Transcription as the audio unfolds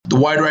The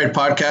Wide Right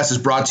podcast is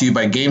brought to you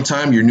by Game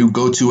Time, your new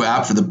go-to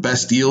app for the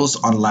best deals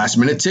on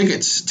last-minute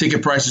tickets.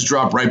 Ticket prices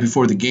drop right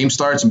before the game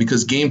starts, and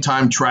because Game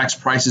Time tracks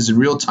prices in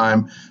real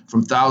time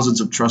from thousands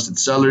of trusted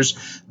sellers,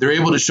 they're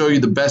able to show you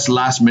the best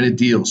last-minute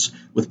deals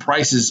with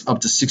prices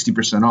up to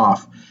 60%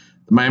 off.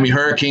 The Miami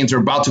Hurricanes are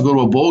about to go to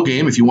a bowl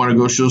game. If you want to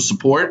go show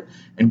support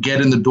and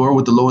get in the door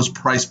with the lowest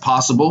price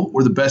possible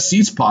or the best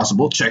seats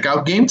possible, check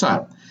out Game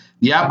Time.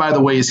 The app, by the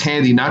way, is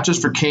handy not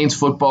just for Canes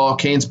football,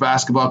 Canes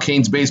basketball,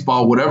 Canes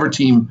baseball, whatever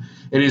team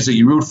it is that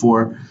you root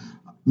for.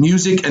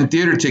 Music and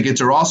theater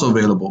tickets are also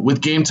available. With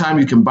Game Time,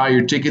 you can buy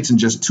your tickets in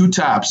just 2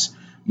 taps.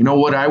 You know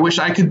what I wish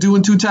I could do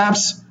in 2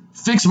 taps?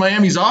 Fix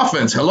Miami's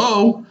offense.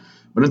 Hello?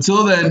 But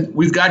until then,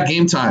 we've got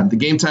Game Time. The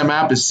Game Time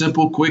app is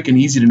simple, quick, and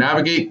easy to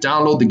navigate.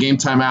 Download the Game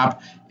Time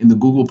app in the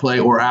Google Play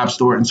or App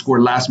Store and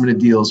score last-minute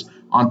deals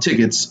on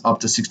tickets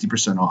up to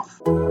 60% off.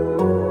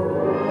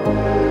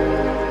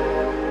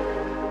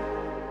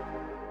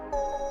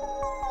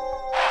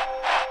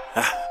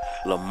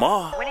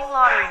 Lamar. Winning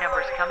lottery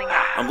numbers coming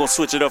up. I'm gonna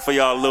switch it up for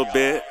y'all a little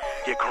bit.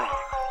 Get crunk.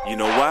 You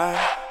know why?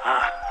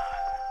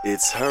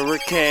 It's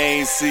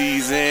hurricane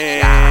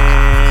season.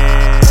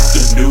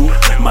 The new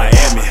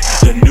Miami,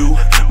 the new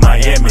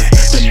Miami,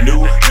 the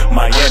new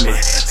Miami.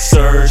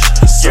 Surge,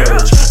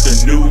 surge.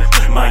 The new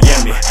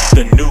Miami,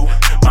 the new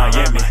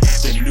Miami,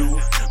 the new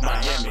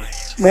Miami.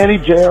 Manny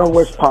J.R.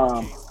 West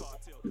Palm.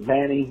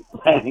 Manny.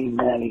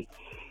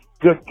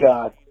 Good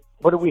God.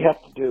 What do we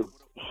have to do?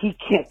 He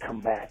can't come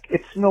back.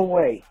 It's no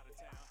way.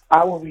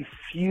 I will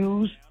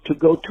refuse to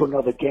go to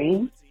another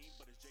game.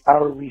 I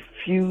will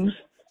refuse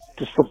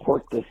to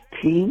support this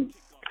team.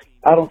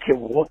 I don't care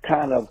what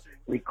kind of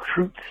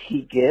recruits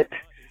he gets.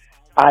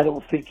 I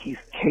don't think he's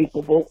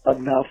capable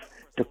enough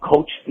to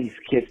coach these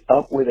kids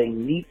up where they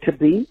need to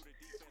be.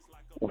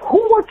 Who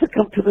wants to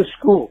come to the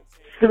school?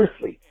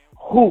 Seriously,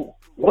 who?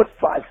 What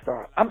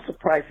 5-star? I'm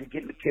surprised he's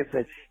getting the kids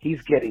that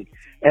he's getting.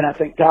 And I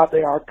thank God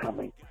they are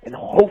coming. And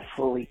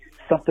hopefully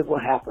something will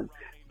happen.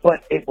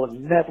 But it will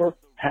never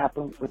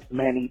happen with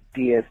Manny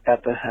Diaz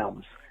at the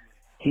helms.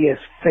 He has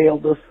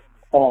failed us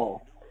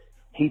all.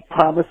 He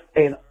promised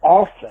an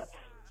offense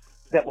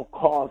that will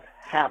cause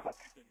havoc.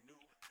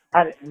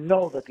 I didn't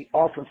know that the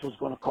offense was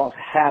going to cause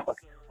havoc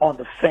on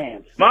the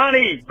fans.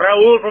 Manny,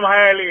 Raul from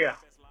Hialeah.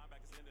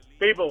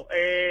 People,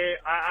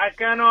 I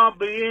cannot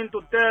begin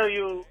to tell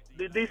you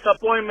the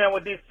disappointment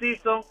with this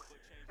season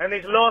and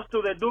this loss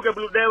to the Duke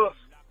Blue Devils.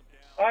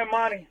 Ay,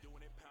 Manny,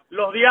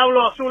 los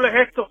Diablos Azules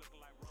estos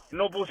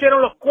nos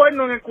pusieron los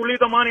cuernos en el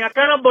culito, Manny. I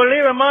cannot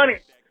believe it, Manny.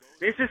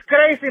 This is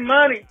crazy,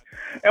 Manny.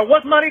 And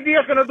what's Manny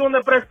Diaz going to do in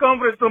the press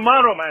conference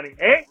tomorrow, Manny?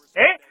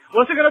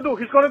 What's he going to do?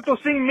 He's going to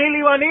sing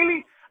Milli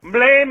Vanilli?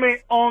 Blame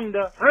it on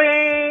the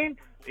rain.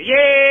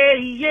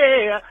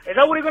 Yeah. Is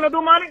that what he's going to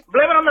do, Manny?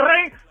 Blame it on the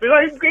rain?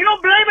 Because he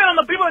don't blame it on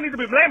the people that need to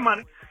be blamed,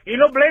 Manny. He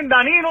don't blame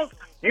Daninos.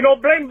 He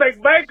don't blame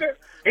Beck Baker.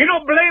 He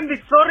don't blame the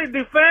sorry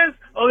defense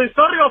or the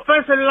sorry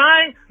offensive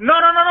line. No.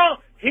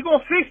 He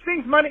going to fix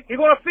things, Manny. He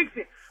going to fix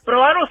it. Pero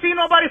I don't see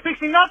nobody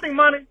fixing nothing,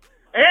 Manny.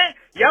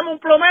 Llama un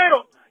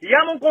plomero.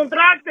 Llama un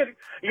contractor.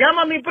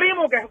 Llama a mi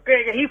primo que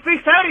he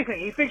fix everything.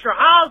 He fix your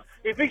house.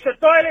 He fix your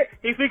toilet.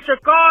 He fix your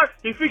car.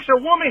 He fix your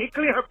woman. He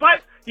clean her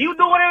pipes. You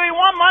do whatever you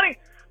want, Manny.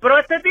 Pero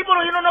este tipo,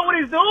 you don't know what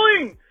he's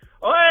doing.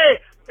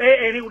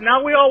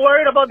 Now we all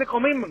worried about the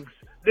commitments.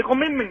 The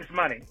commitments,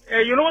 Manny.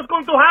 You know what's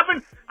going to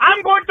happen?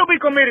 I'm going to be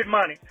committed,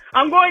 Manny.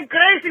 I'm going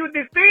crazy with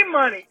this team,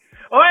 Manny.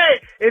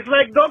 It's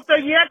like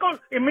Dr. Jekyll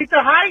and Mr.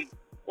 Hyde.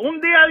 Un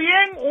día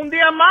bien, un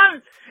día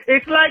mal.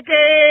 It's like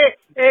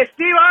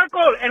Steve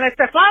Urkel and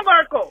Stefan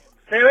Urkel.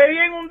 Se ve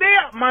bien un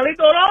día,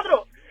 malito el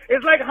otro.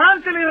 It's like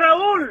Hansel and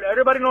Raul.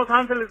 Everybody knows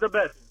Hansel is the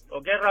best.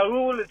 Okay,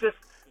 Raul is just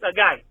a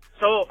guy.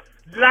 So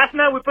last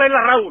night we played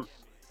La Raul.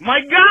 My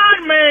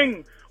God,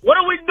 man, what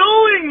are we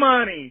doing,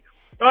 Manny?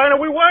 Are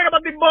we worried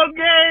about the ball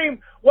game?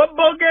 What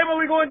ball game are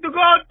we going to go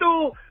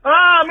to?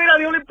 Mira,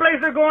 the only place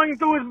we're going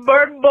to is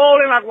Bird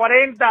Bowl in La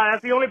 40.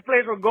 That's the only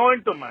place we're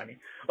going to, Manny.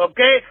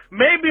 Okay?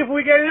 Maybe if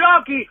we get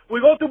lucky,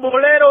 we go to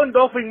Bolero and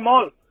Dolphin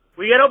Mall.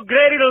 We get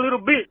upgraded a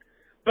little bit.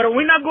 But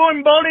we're not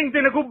going bowling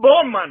in a good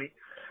bowl, Manny.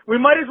 We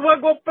might as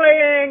well go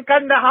play in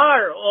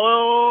Kandahar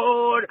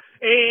or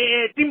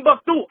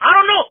Timbuktu. I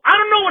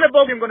don't know what the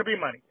bowl game going to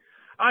be, Manny.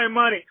 All right,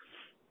 Manny.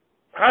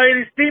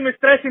 This team is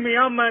stressing me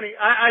out, Manny.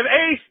 I've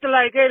aged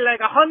like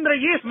 100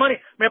 years,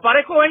 Manny. Me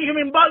parezco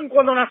Benjamin Button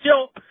cuando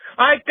nació.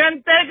 I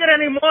can't take it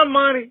anymore,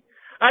 Manny.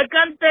 I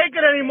can't take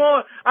it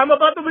anymore. I'm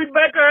about to be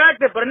Baker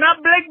acted, but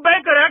not Blake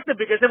Baker acted,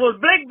 because if it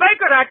was Blake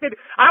Baker acted,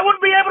 I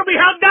wouldn't be able to be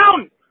held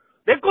down.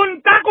 They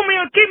couldn't tackle me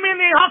and keep me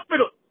in the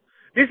hospital.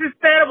 This is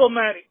terrible,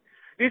 Manny.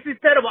 This is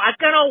terrible. I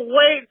cannot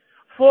wait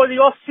for the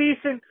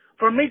off-season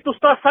for me to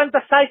start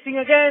fantasizing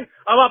again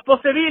about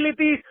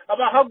possibilities,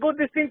 about how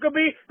good this thing could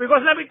be,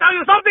 because let me tell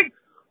you something,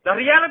 the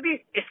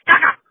reality is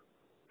caca.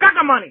 Caca,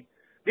 Manny.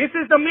 This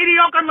is the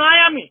mediocre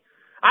Miami.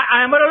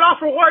 I am at a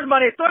loss for words,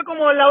 Manny. Estoy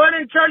como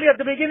Laverne and Shirley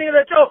at the beginning of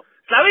the show.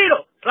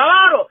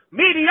 Clavado,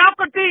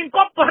 mediocre team,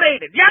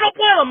 incorporated. Ya no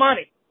puedo,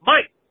 Manny.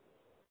 Bye.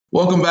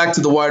 Welcome back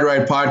to the Wide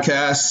Right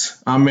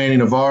Podcast. I'm Manny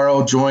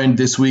Navarro, joined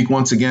this week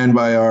once again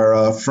by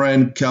our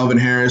friend Kelvin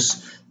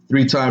Harris,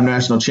 three-time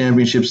national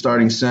championship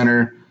starting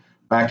center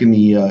back in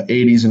the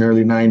 80s and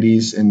early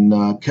 90s.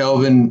 And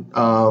Kelvin,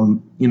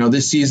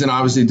 this season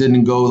obviously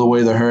didn't go the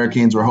way the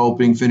Hurricanes were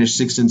hoping. Finished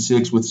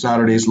 6-6 with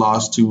Saturday's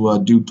loss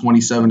to Duke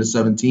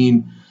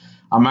 27-17.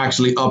 I'm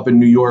actually up in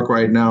New York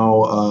right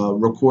now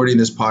recording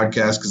this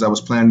podcast because I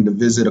was planning to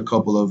visit a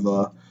couple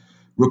of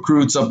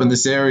recruits up in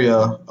this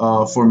area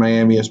for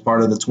Miami as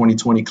part of the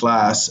 2020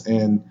 class.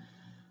 And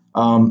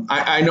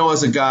I know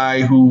as a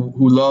guy who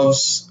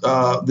loves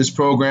this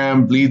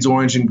program, bleeds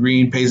orange and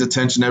green, pays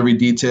attention to every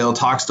detail,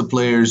 talks to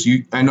players,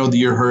 I know that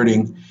you're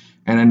hurting.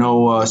 And I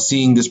know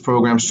seeing this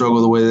program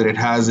struggle the way that it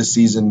has this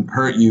season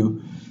hurt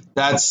you.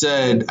 That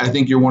said, I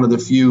think you're one of the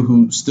few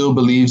who still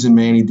believes in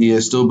Manny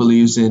Diaz, still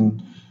believes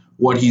in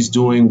what he's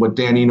doing, what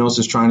Dan Enos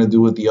is trying to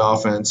do with the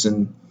offense.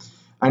 And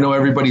I know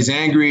everybody's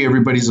angry,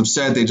 everybody's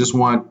upset. They just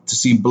want to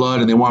see blood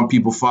and they want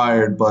people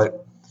fired.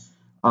 But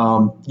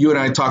you and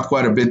I talked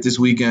quite a bit this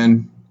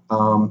weekend.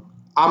 I'm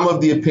of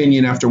the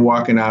opinion after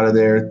walking out of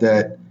there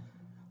that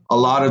a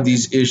lot of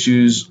these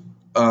issues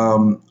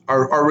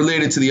are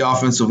related to the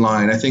offensive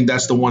line. I think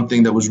that's the one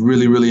thing that was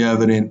really, really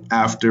evident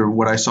after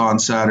what I saw on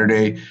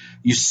Saturday.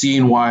 You've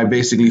seen why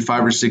basically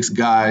 5 or 6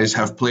 guys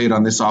have played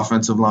on this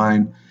offensive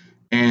line.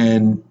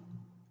 And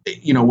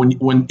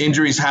when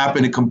injuries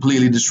happened, it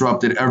completely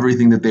disrupted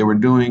everything that they were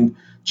doing.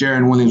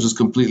 Jaron Williams was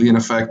completely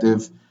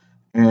ineffective.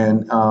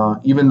 And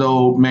even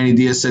though Manny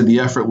Diaz said the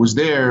effort was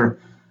there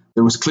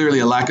was clearly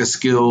a lack of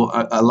skill,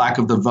 a lack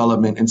of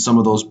development in some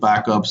of those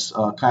backups.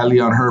 Kyle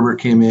Leon Herbert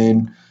came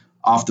in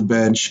off the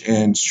bench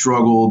and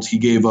struggled. He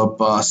gave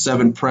up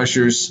 7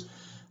 pressures,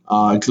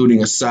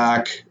 including a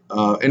sack.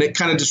 And it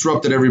kind of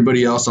disrupted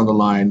everybody else on the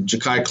line.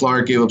 Ja'Kai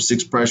Clark gave up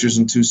 6 pressures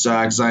and 2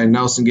 sacks. Zion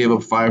Nelson gave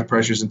up 5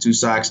 pressures and 2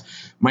 sacks.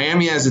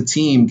 Miami as a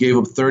team gave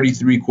up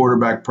 33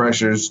 quarterback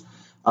pressures,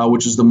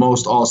 which is the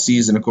most all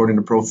season according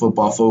to Pro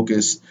Football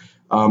Focus.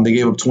 They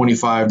gave up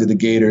 25 to the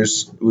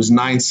Gators. It was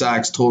 9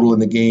 sacks total in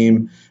the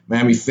game.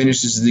 Miami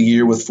finishes the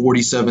year with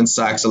 47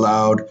 sacks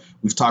allowed.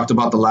 We've talked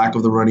about the lack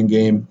of the running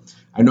game.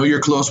 I know you're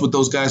close with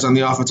those guys on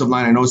the offensive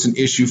line. I know it's an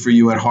issue for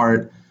you at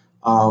heart.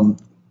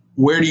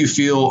 Where do you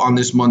feel on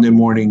this Monday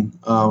morning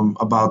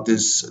about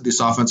this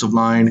offensive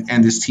line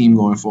and this team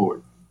going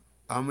forward?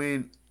 I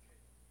mean,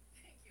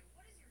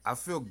 I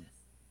feel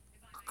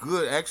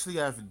good. Actually,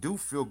 I do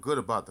feel good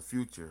about the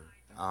future.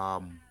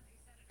 And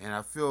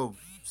I feel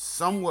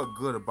somewhat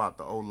good about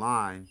the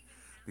O-line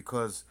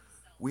because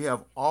we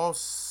have all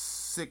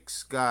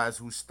 6 guys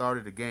who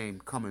started the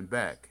game coming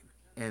back.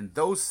 And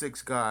those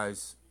 6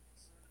 guys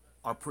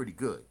are pretty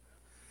good.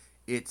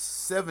 It's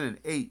 7 and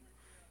 8.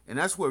 And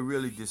that's what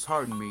really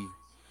disheartened me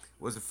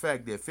was the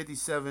fact that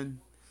 57,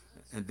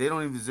 and they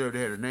don't even deserve to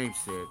have their name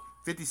said,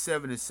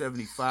 57 and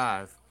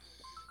 75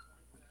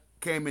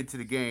 came into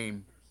the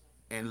game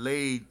and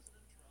laid,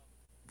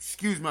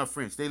 excuse my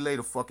French, they laid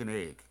a fucking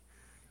egg.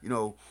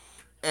 And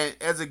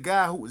as a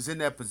guy who was in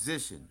that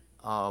position,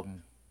 who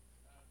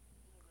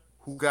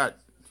got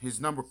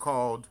his number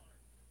called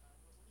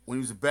when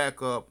he was a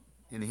backup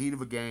in the heat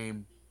of a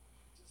game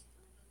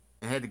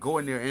and had to go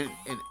in there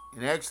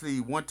and actually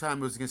one time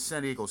it was against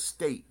San Diego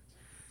State,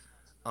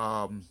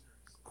 who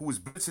was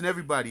blitzing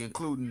everybody,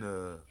 including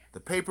the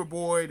paper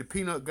boy, the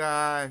peanut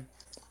guy,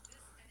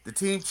 the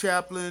team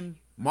chaplain,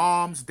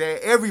 moms, dad,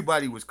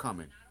 everybody was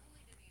coming.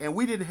 And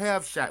we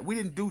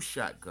didn't do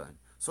shotgun.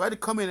 So I had to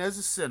come in as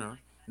a center.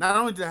 Not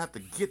only did I have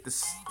to get the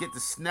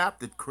snap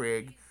to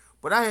Craig,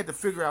 but I had to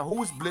figure out who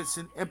was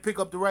blitzing and pick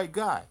up the right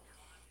guy.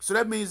 So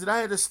that means that I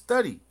had to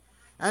study.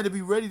 I had to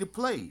be ready to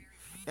play.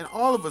 And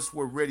all of us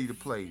were ready to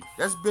play.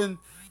 That's been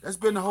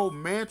the whole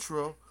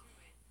mantra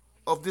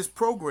of this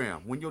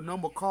program. When your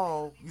number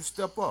called, you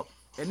step up.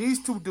 And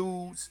these 2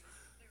 dudes,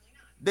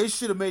 they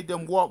should have made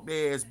them walk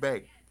their ass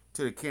back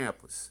to the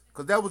campus.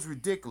 Because that was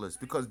ridiculous.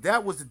 Because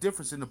that was the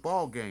difference in the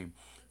ball game.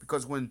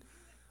 Because when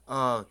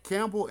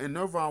Campbell and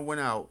Nervon went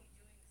out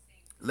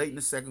late in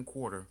the second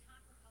quarter,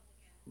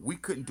 we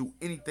couldn't do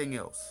anything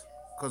else.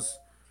 Because,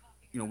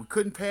 we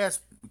couldn't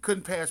pass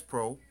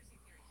pro.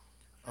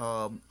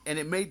 And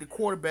it made the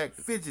quarterback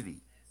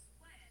fidgety.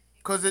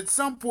 Because at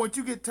some point,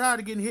 you get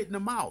tired of getting hit in the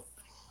mouth.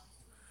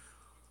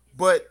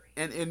 But,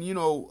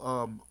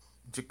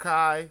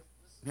 Ja'Kai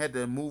had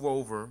to move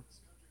over,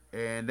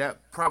 and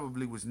that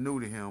probably was new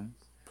to him,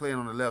 playing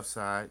on the left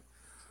side,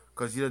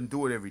 because he doesn't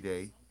do it every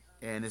day,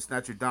 and it's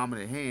not your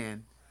dominant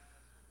hand.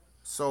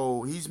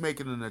 So he's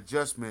making an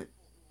adjustment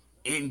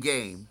in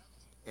game,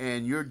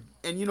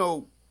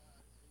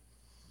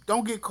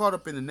 don't get caught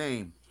up in the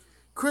name.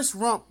 Chris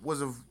Rump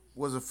was a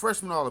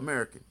freshman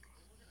All-American.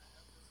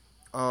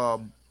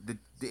 The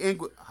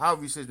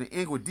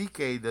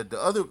Ingwadike, the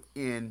other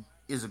end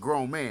is a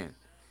grown man.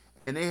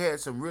 And they had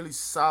some really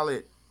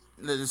solid,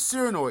 the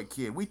Cyranoid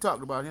kid, we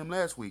talked about him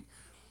last week.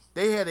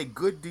 They had a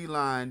good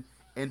D-line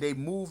and they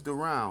moved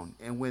around.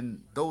 And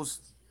when those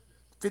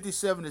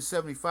 57 and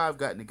 75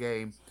 got in the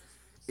game,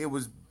 it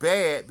was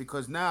bad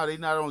because now they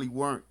not only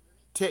weren't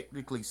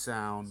technically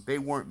sound. They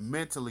weren't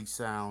mentally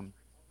sound,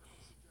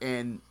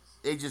 and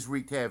they just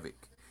wreaked havoc.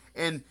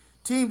 And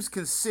teams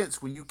can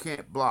sense when you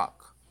can't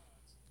block,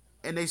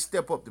 and they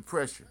step up the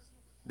pressure.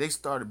 They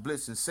started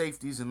blitzing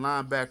safeties and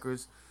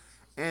linebackers,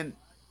 and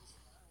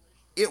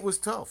it was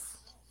tough.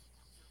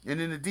 And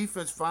then the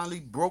defense finally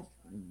broke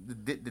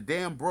the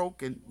dam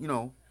broke, and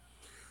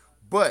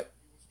but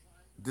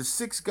the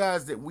 6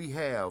 guys that we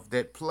have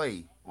that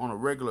play on a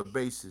regular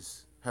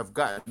basis have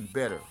gotten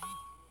better.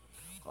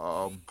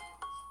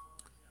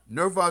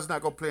 Nerva's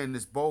not going to play in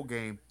this bowl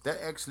game.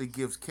 That actually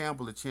gives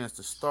Campbell a chance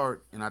to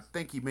start, and I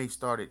think he may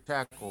start at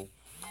tackle,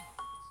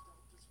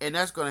 and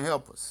that's going to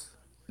help us.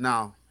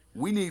 Now,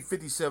 we need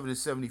 57 and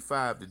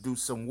 75 to do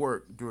some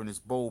work during this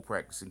bowl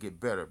practice and get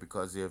better,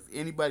 because if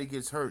anybody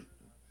gets hurt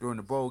during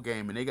the bowl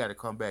game and they got to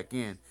come back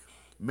in,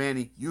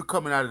 Manny, you're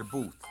coming out of the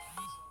booth.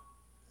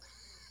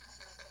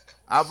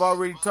 I've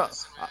already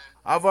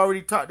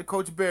talked to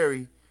Coach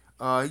Barry.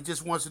 He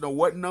just wants to know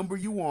what number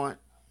you want,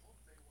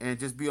 and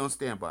just be on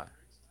standby.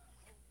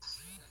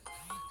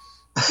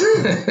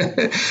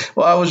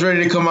 Well, I was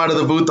ready to come out of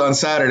the booth on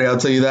Saturday, I'll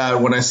tell you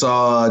that, when I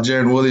saw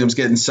Jarren Williams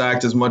getting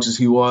sacked as much as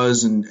he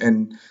was,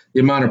 and the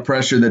amount of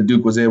pressure that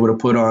Duke was able to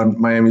put on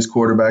Miami's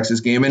quarterbacks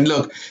this game. And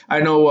look, I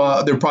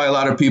know there are probably a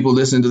lot of people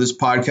listening to this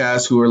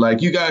podcast who are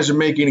like, you guys are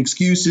making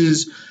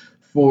excuses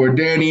for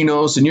Dan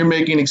Enos, and you're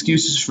making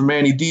excuses for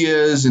Manny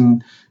Diaz,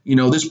 and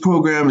this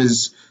program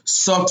is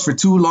sucked for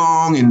too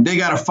long, and they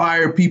got to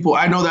fire people.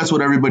 I know that's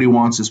what everybody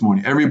wants this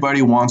morning.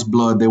 Everybody wants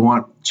blood. They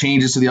want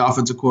changes to the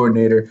offensive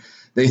coordinator.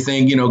 They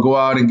think, go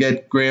out and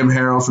get Graham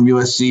Harrell from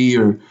USC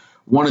or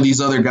one of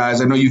these other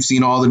guys. I know you've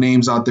seen all the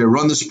names out there.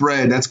 Run the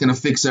spread. That's going to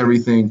fix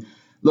everything.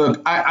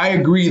 Look, I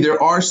agree.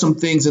 There are some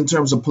things in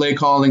terms of play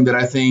calling that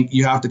I think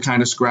you have to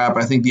kind of scrap.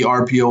 I think the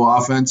RPO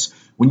offense,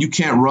 when you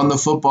can't run the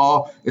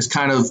football, is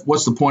kind of,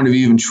 what's the point of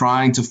even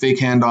trying to fake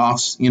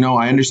handoffs?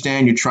 I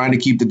understand you're trying to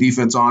keep the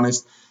defense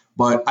honest,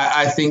 but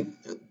I think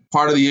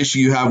part of the issue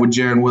you have with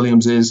Jarren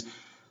Williams is,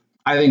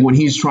 I think when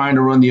he's trying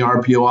to run the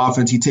RPO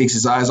offense, he takes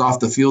his eyes off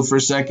the field for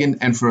a second.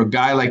 And for a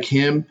guy like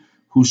him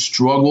who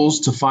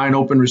struggles to find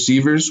open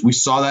receivers, we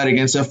saw that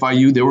against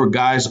FIU. There were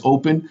guys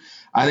open.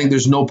 I think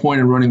there's no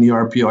point in running the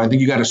RPO. I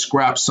think you got to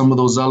scrap some of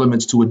those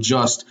elements to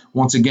adjust,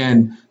 once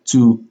again,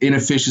 to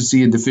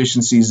inefficiency and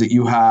deficiencies that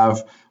you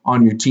have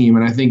on your team.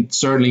 And I think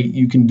certainly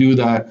you can do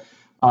that.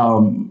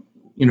 And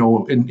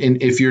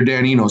if you're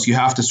Dan Enos, you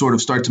have to sort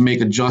of start to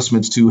make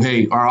adjustments to,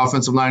 hey, our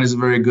offensive line isn't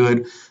very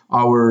good.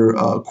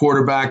 Our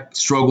quarterback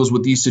struggles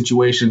with these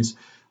situations.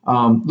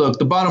 Look,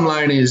 the bottom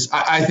line is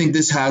I think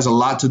this has a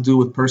lot to do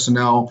with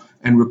personnel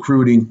and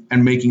recruiting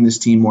and making this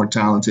team more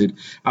talented.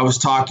 I was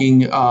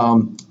talking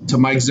to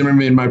Mike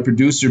Zimmerman, my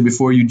producer,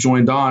 before you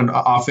joined on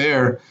off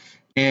air.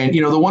 And,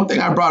 the one thing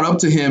I brought up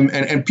to him,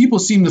 and people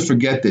seem to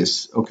forget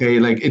this, okay?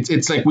 Like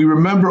it's like we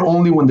remember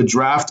only when the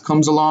draft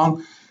comes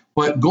along.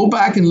 But go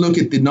back and look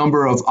at the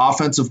number of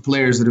offensive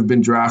players that have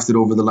been drafted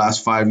over the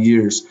last 5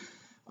 years.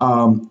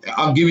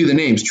 I'll give you the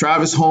names.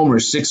 Travis Homer,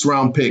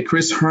 6th-round pick.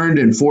 Chris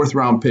Herndon,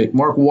 4th-round pick.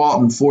 Mark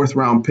Walton,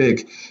 4th-round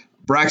pick.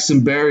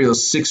 Braxton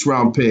Berrios,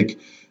 6th-round pick.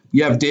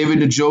 You have David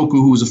Njoku,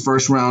 who's a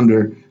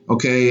 1st-rounder.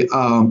 Okay,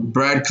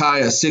 Brad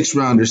Kaya,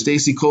 6th-rounder.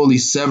 Stacy Coley,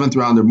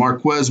 7th-rounder.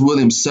 Marquez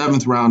Williams,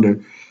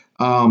 7th-rounder.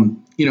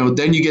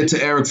 Then you get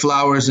to Eric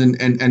Flowers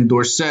and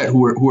Dorsett,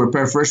 who are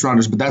pair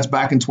 1st-rounders, but that's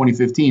back in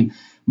 2015.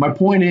 My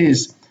point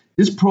is,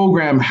 this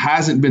program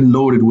hasn't been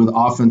loaded with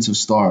offensive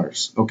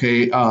stars,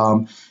 okay?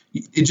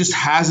 It just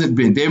hasn't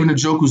been. David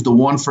Njoku's the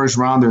 1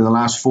 1st-rounder in the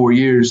last 4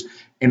 years,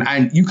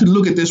 and you could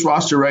look at this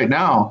roster right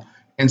now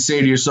and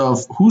say to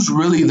yourself, who's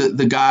really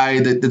the guy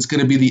that's going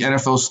to be the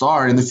NFL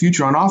star in the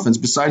future on offense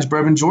besides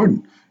Brevin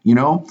Jordan?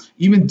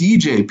 Even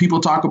DJ,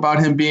 people talk about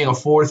him being a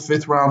 4th,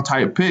 5th-round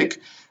type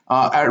pick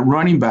at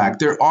running back.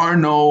 There are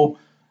no,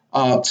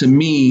 to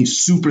me,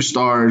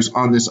 superstars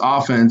on this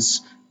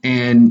offense.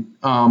 And,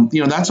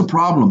 that's a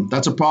problem.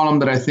 That's a problem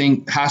that I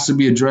think has to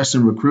be addressed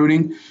in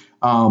recruiting.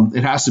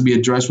 It has to be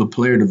addressed with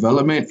player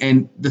development.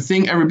 And the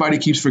thing everybody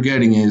keeps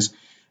forgetting is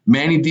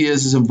Manny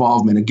Diaz's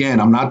involvement. Again,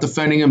 I'm not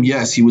defending him.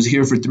 Yes, he was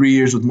here for 3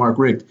 years with Mark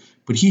Richt,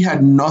 but he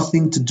had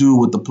nothing to do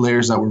with the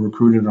players that were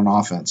recruited on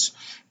offense.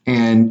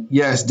 And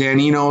yes, Dan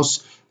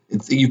Enos,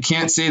 you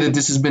can't say that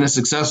this has been a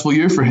successful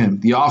year for him.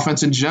 The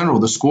offense in general,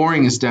 the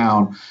scoring is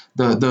down.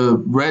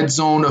 The red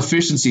zone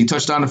efficiency,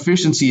 touchdown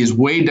efficiency is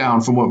way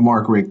down from what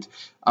Mark Richt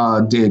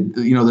did.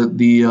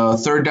 The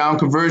 3rd down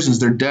conversions,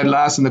 they're dead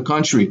last in the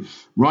country.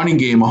 Running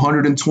game,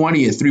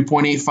 120 at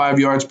 3.85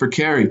 yards per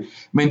carry. I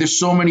mean, there's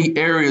so many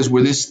areas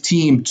where this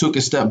team took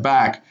a step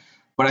back.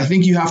 But I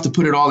think you have to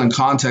put it all in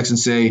context and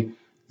say,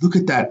 look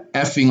at that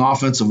effing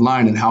offensive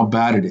line and how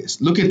bad it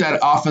is. Look at that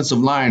offensive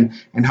line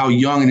and how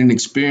young and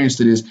inexperienced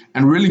it is,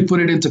 and really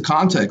put it into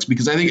context,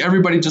 because I think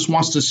everybody just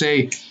wants to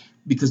say,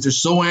 because they're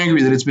so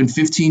angry that it's been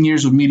 15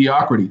 years of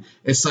mediocrity.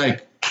 It's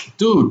like,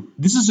 dude,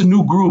 this is a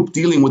new group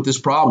dealing with this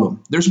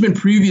problem. There's been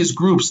previous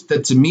groups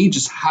that, to me,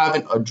 just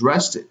haven't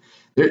addressed it.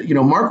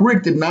 Mark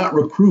Richt did not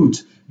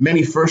recruit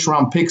many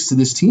 1st-round picks to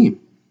this team.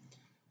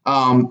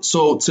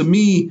 So to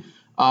me,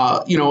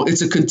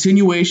 It's a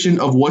continuation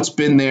of what's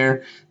been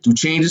there. Do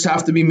changes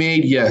have to be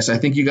made? Yes. I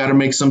think you got to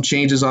make some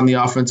changes on the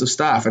offensive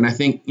staff. And I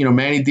think,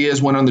 Manny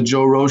Diaz went on the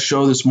Joe Rose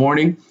show this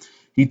morning.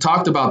 He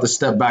talked about the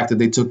step back that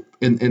they took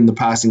in the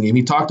passing game.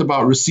 He talked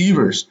about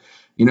receivers.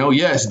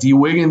 Yes, D.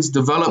 Wiggins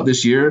developed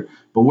this year,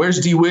 but where's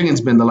D.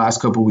 Wiggins been the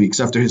last couple of weeks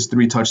after his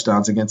 3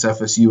 touchdowns against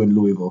FSU and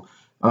Louisville?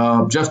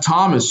 Jeff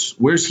Thomas,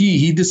 where's he?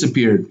 He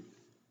disappeared.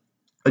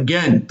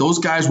 Again, those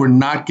guys were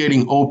not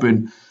getting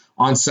open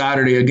on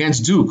Saturday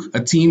against Duke,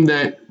 a team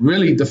that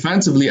really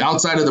defensively,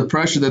 outside of the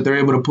pressure that they're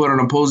able to put on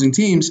opposing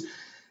teams,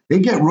 they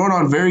get run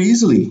on very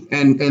easily.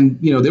 And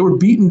they were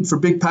beaten for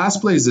big pass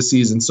plays this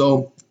season.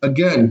 So,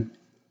 again,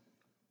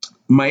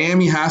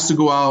 Miami has to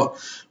go out,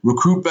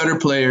 recruit better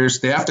players.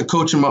 They have to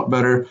coach them up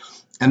better.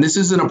 And this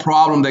isn't a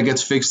problem that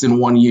gets fixed in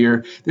 1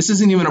 year. This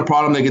isn't even a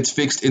problem that gets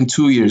fixed in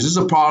 2 years. This is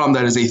a problem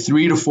that is a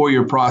 3 to 4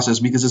 year process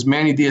because, as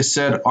Manny Diaz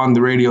said on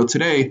the radio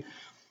today,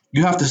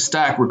 you have to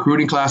stack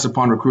recruiting class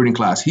upon recruiting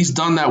class. He's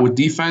done that with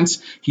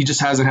defense. He just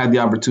hasn't had the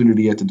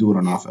opportunity yet to do it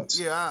on offense.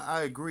 Yeah,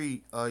 I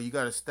agree. You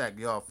got to stack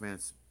the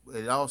offense.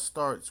 It all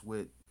starts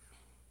with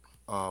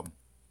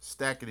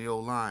stacking the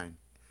O-line.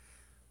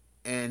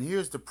 And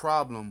here's the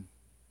problem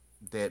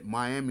that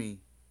Miami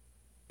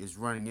is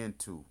running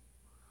into.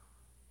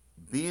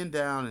 Being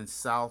down in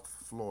South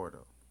Florida,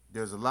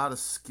 there's a lot of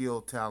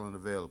skilled talent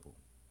available.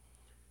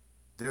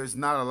 There's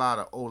not a lot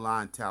of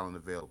O-line talent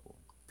available.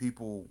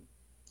 People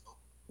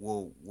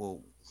will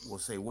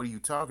say, what are you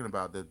talking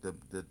about?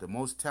 The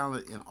most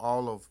talent in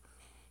all of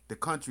the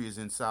country is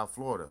in South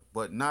Florida,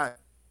 but not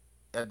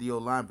at the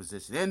O-line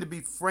position. And to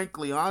be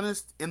frankly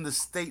honest, in the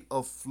state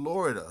of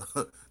Florida,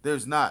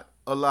 there's not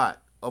a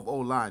lot of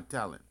O-line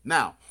talent.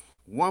 Now,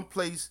 one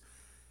place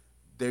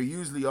there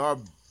usually are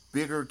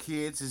bigger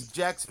kids is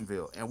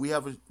Jacksonville, and we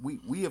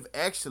have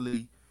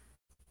actually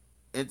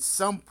in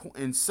some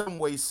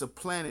ways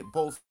supplanted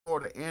both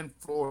Florida and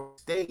Florida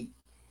State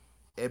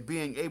at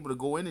being able to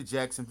go into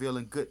Jacksonville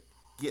and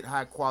get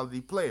high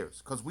quality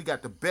players, because we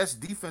got the best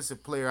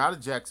defensive player out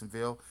of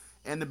Jacksonville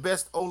and the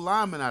best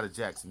O-lineman out of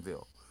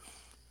Jacksonville.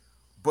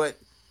 But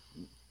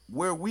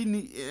where we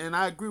need, and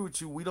I agree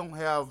with you, we don't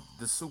have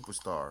the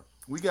superstar.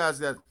 We got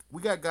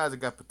guys that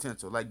got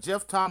potential. Like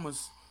Jeff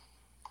Thomas,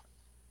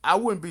 I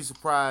wouldn't be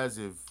surprised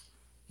if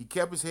he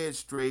kept his head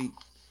straight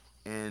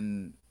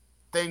and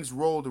things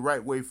rolled the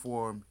right way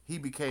for him. He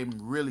became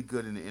really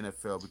good in the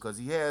NFL because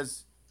he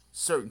has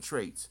certain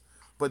traits.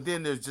 But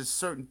then there's just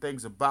certain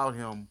things about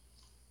him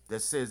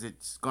that says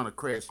it's going to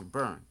crash and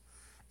burn.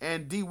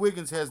 And D.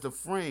 Wiggins has the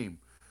frame.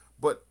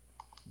 But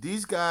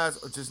these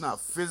guys are just not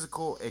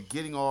physical at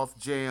getting off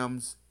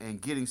jams and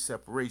getting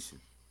separation.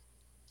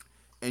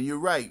 And you're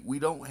right, we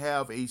don't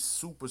have a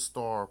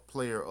superstar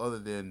player other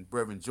than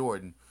Brevin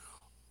Jordan.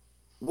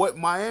 What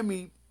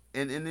Miami,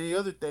 and the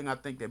other thing I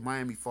think that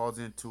Miami falls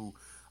into,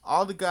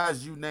 all the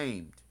guys you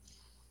named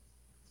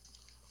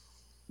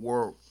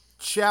were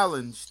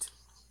challenged,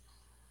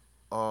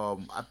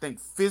 I think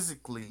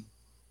physically,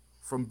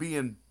 from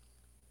being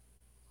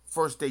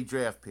first day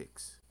draft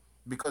picks.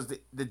 Because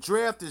the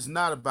draft is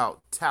not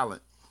about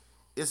talent.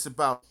 It's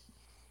about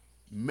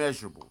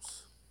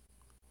measurables.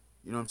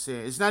 You know what I'm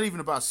saying? It's not even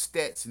about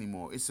stats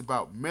anymore. It's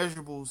about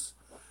measurables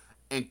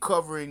and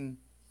covering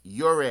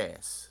your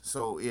ass.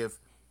 So if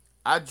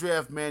I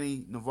draft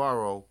Manny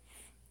Navarro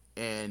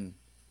and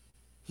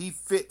he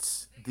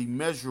fits the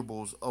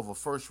measurables of a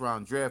first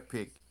round draft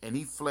pick and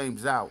he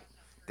flames out,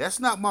 that's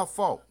not my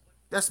fault.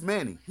 That's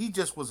Manny. He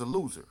just was a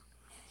loser.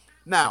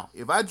 Now,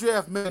 if I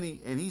draft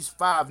Manny and he's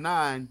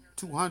 5'9",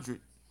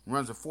 200,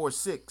 runs a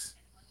 4.6,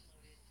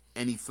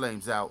 and he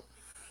flames out,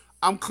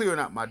 I'm clearing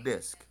out my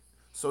desk.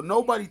 So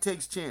nobody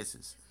takes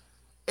chances.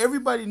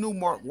 Everybody knew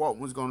Mark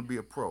Walton was going to be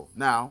a pro.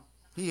 Now,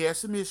 he has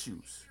some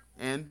issues,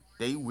 and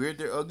they reared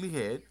their ugly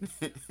head.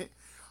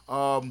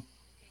 Rayshawn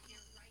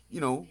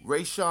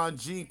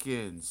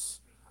Jenkins,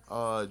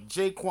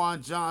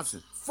 Jaquan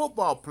Johnson,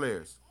 football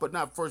players, but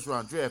not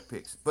first-round draft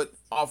picks. But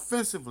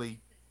offensively,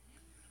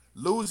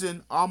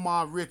 losing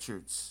Ahmad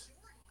Richards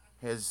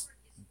has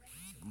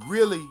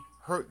really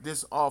hurt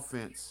this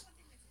offense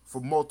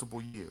for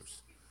multiple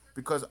years.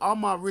 Because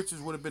Ahmad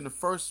Richards would have been the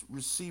first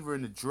receiver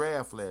in the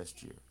draft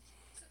last year.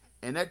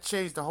 And that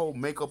changed the whole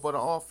makeup of the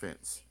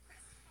offense.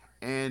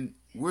 And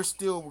we're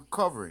still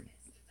recovering.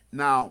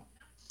 Now,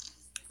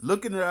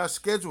 looking at our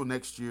schedule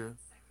next year,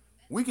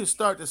 we can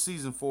start the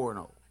season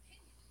 4-0.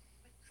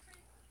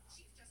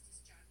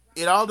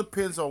 It all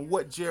depends on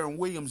what Jaron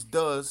Williams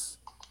does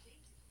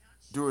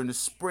during the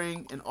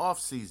spring and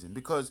off season.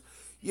 Because,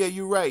 yeah,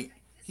 you're right.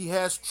 He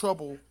has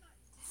trouble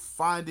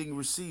finding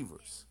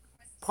receivers.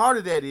 Part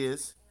of that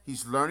is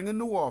he's learning a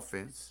new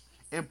offense.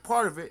 And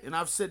part of it, and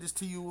I've said this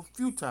to you a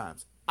few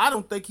times, I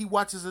don't think he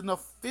watches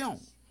enough film.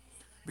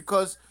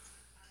 Because,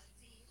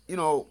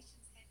 you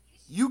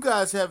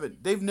guys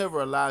they've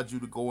never allowed you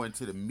to go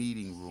into the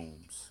meeting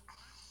rooms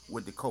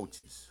with the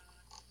coaches.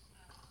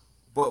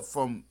 But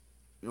from,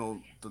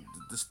 the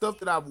stuff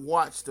that I've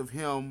watched of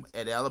him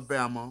at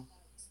Alabama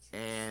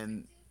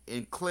and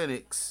in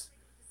clinics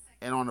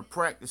and on the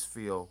practice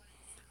field,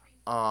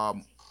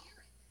 um,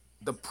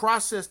 the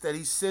process that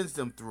he sends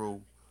them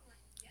through,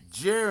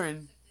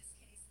 Jaron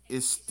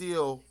is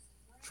still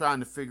trying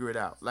to figure it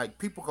out. Like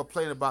people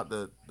complain about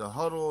the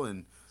huddle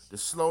and the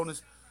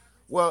slowness.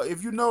 Well,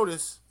 if you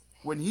notice,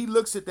 when he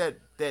looks at that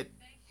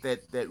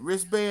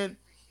wristband,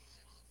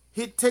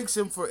 it takes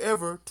him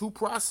forever to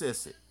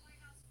process it.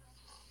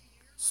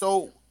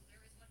 So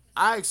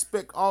I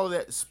expect all of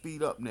that to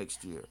speed up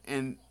next year.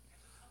 And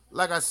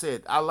like I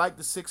said, I like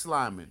the 6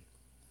 linemen.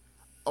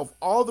 Of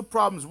all the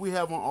problems we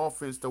have on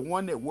offense, the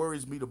one that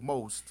worries me the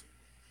most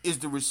is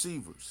the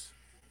receivers.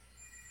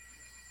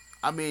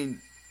 I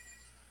mean,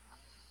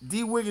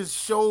 D. Wiggins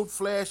showed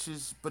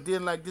flashes, but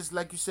then like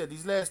you said,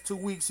 these last 2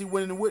 weeks he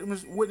went in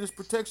the witness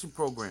protection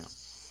program.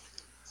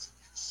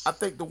 I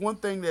think the one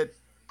thing that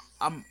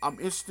I'm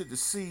interested to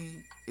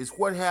see is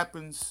what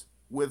happens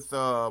with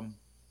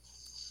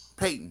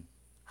Peyton,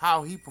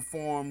 how he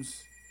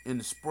performs in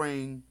the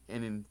spring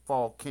and in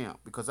fall camp,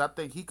 because I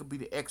think he could be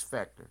the X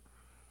factor.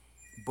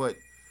 But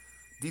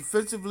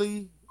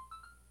defensively,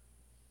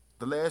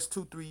 the last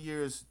 2-3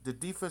 years, the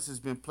defense has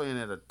been playing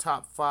at a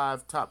top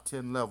 5, top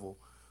 10 level.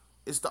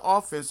 It's the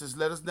offense that's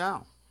let us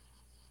down.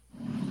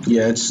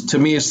 Yeah, to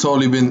me, it's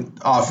totally been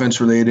offense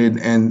related,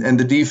 and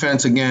the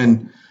defense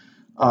again.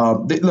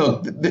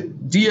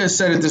 Diaz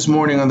said it this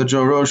morning on the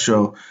Joe Rose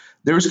show.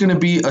 There's going to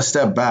be a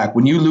step back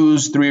when you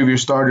lose 3 of your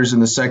starters in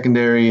the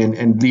secondary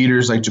and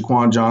leaders like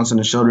Jaquan Johnson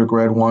and Sheldrick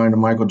Redwine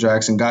and Michael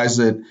Jackson, guys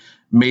that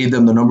made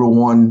them the number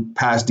 1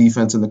 pass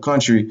defense in the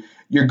country.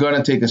 You're going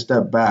to take a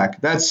step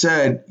back. That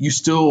said, you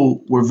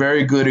still were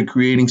very good at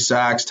creating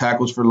sacks,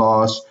 tackles for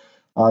loss.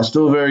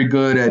 Still very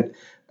good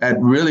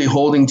at really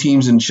holding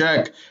teams in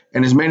check.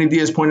 And as Manny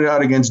Diaz pointed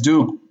out against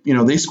Duke,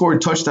 they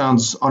scored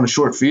touchdowns on a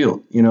short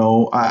field,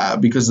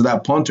 because of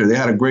that punter. They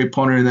had a great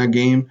punter in that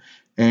game,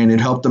 and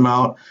it helped them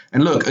out.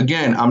 And look,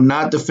 again, I'm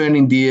not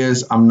defending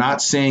Diaz. I'm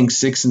not saying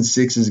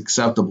 6-6 is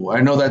acceptable.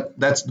 I know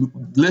that's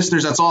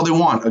listeners, that's all they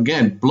want.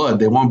 Again, blood.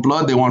 They want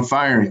blood. They want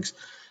firings.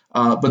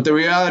 But the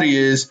reality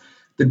is,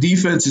 the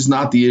defense is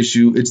not the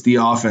issue. It's the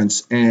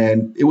offense.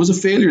 And it was a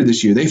failure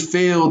this year. They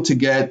failed to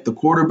get the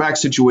quarterback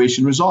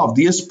situation resolved.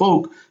 Diaz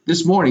spoke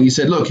this morning. He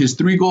said, look, his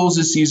 3 goals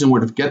this season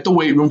were to get the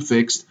weight room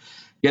fixed,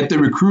 get the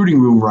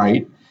recruiting room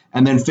right,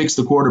 and then fix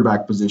the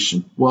quarterback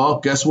position. Well,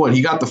 guess what?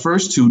 He got the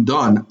first 2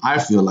 done, I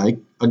feel like.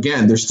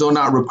 Again, they're still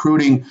not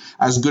recruiting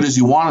as good as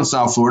you want in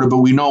South Florida, but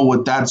we know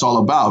what that's all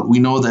about. We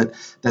know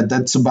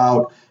that's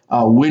about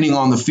winning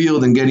on the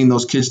field and getting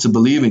those kids to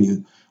believe in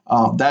you.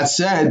 That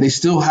said, they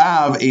still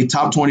have a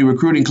top 20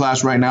 recruiting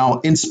class right now,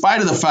 in spite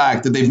of the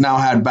fact that they've now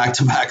had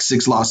back-to-back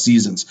 6-loss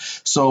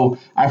seasons. So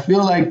I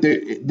feel like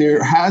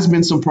there has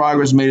been some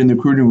progress made in the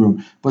recruiting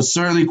room, but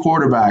certainly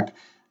quarterback.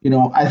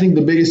 I think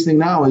the biggest thing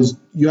now is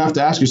you have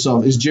to ask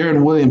yourself, is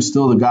Jaron Williams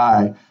still the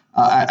guy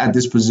at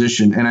this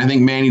position? And I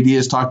think Manny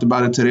Diaz talked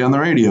about it today on the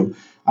radio.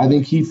 I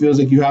think he feels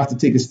like you have to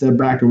take a step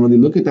back and really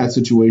look at that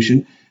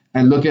situation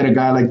and look at a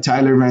guy like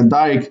Tyler Van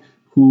Dyke,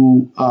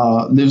 who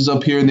lives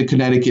up here in the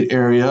Connecticut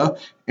area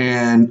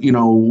and,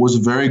 was a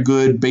very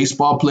good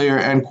baseball player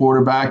and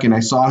quarterback. And I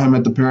saw him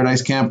at the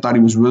Paradise Camp, thought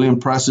he was really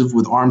impressive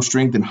with arm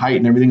strength and height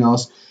and everything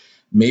else.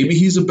 Maybe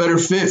he's a better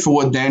fit for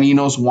what Dan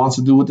Enos wants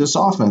to do with this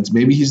offense.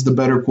 Maybe he's the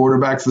better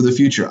quarterback for the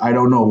future. I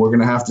don't know. We're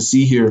going to have to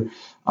see here.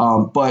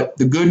 But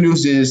the good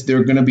news is there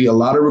are going to be a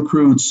lot of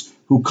recruits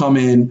who come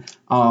in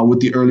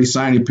with the early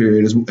signing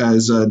period.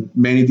 As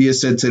Manny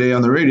Diaz said today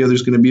on the radio,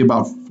 there's going to be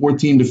about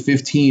 14 to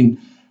 15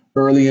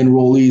 early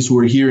enrollees who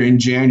are here in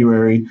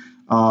January,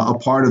 a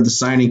part of the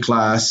signing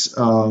class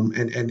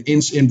and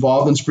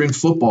involved in spring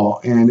football.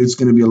 And it's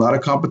going to be a lot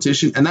of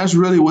competition. And that's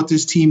really what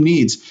this team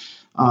needs.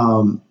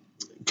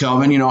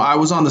 Kelvin, I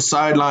was on the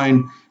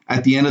sideline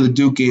at the end of the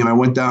Duke game. I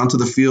went down to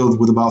the field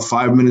with about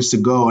 5 minutes to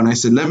go. And I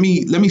said, let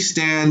me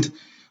stand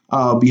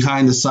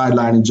behind the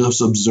sideline and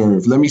just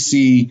observe. Let me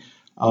see,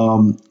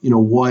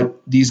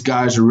 what these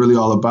guys are really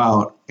all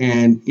about.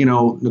 And,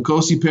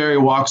 N'Kosi Perry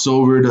walks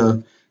over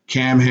to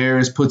Cam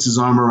Harris, puts his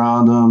arm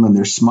around them, and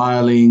they're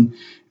smiling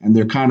and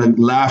they're kind of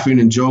laughing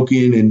and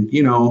joking. And,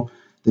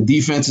 the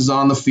defense is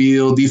on the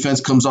field. Defense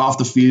comes off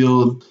the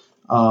field.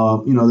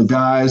 The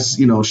guys,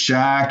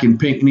 Shaq and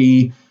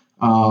Pinckney,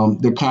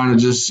 they're kind of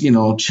just,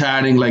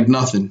 chatting like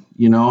nothing,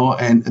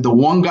 And the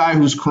one guy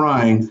who's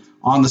crying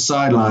on the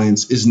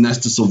sidelines is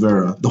Nesta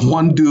Silvera. The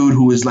one dude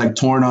who is like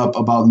torn up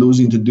about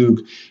losing to Duke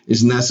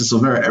is Nesta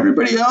Silvera.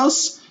 Everybody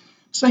else,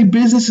 it's like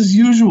business as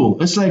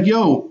usual. It's like,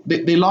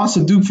 they lost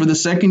to Duke for the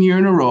 2nd year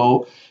in a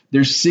row.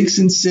 They're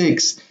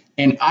 6-6,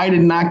 and I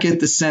did not get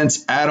the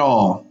sense at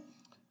all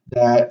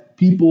that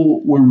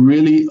people were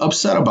really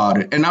upset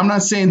about it. And I'm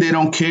not saying they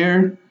don't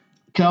care,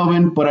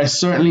 Kelvin, but I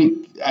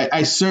certainly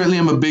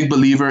am a big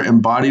believer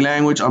in body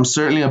language. I'm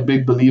certainly a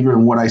big believer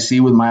in what I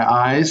see with my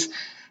eyes.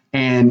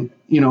 And,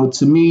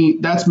 to me,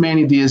 that's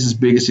Manny Diaz's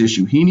biggest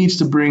issue. He needs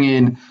to bring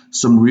in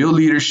some real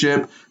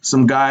leadership,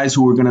 some guys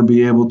who are going to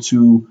be able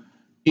to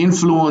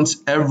influence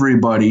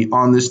everybody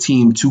on this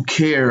team to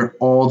care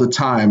all the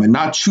time and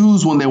not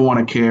choose when they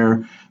want to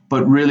care,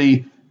 but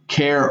really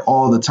care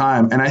all the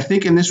time. And I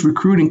think in this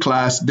recruiting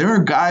class, there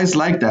are guys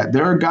like that.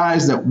 There are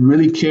guys that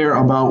really care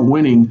about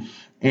winning.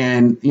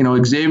 And,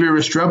 Xavier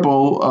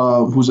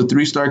Restrepo, who's a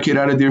 3-star kid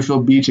out of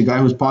Deerfield Beach, a guy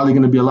who's probably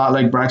going to be a lot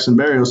like Braxton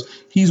Berrios,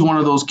 he's one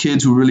of those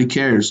kids who really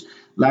cares.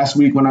 Last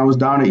week when I was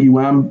down at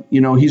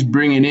he's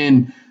bringing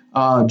in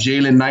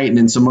Jalen Knighton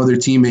and some other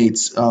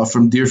teammates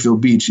from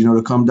Deerfield Beach,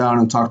 to come down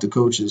and talk to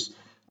coaches.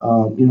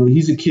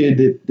 He's a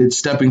kid that's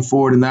stepping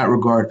forward in that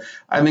regard.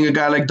 I think a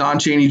guy like Don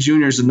Chaney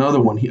Jr. is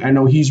another one. I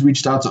know he's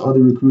reached out to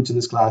other recruits in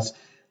this class.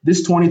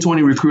 This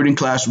 2020 recruiting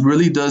class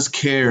really does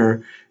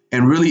care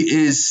and really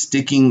is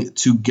sticking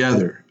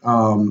together.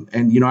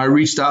 I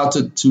reached out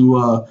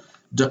to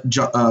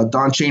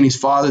Don Chaney's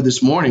father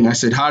this morning. I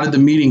said, how did the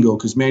meeting go?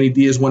 Because Manny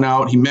Diaz went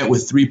out. He met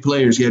with 3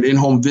 players. He had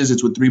in-home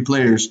visits with 3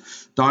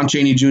 players. Don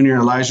Chaney Jr.,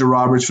 Elijah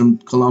Roberts from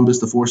Columbus,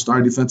 the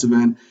 4-star defensive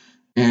end,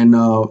 and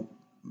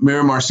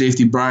Miramar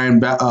safety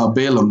Brian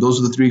Balaam. Those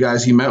are the 3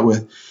 guys he met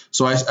with.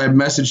 So I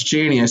messaged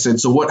Chaney. I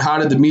said, so how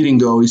did the meeting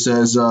go? He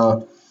says,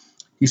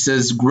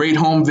 great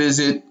home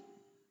visit.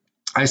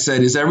 I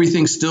said, is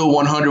everything still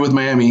 100 with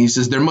Miami? He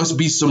says, there must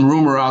be some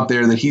rumor out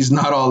there that he's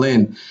not all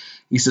in.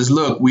 He says,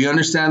 look, we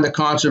understand the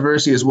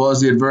controversy as well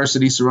as the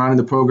adversity surrounding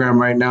the program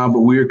right now,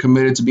 but we are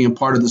committed to being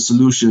part of the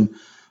solution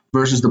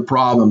versus the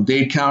problem.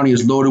 Dade County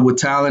is loaded with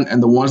talent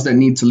and the ones that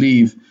need to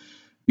leave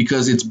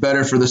because it's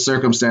better for the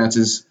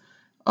circumstances.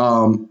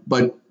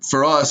 But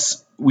for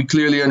us, we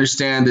clearly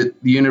understand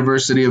that the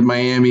University of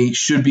Miami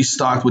should be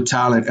stocked with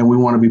talent and we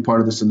want to be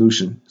part of the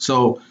solution.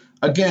 So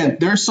again,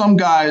 there's some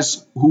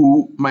guys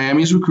who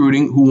Miami's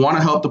recruiting who want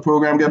to help the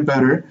program get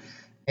better.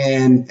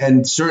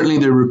 And certainly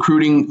they're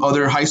recruiting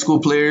other high school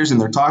players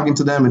and they're talking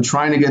to them and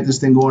trying to get this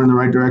thing going in the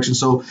right direction.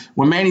 So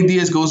when Manny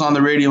Diaz goes on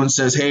the radio and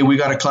says, hey, we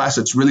got a class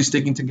that's really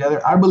sticking together,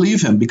 I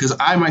believe him because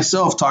I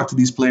myself talk to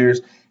these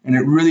players and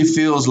it really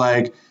feels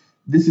like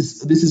this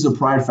is a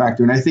pride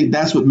factor. And I think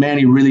that's what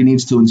Manny really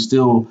needs to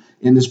instill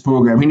in this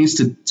program. He needs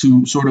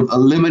to sort of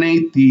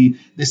eliminate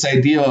this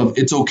idea of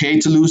it's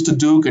okay to lose to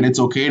Duke and it's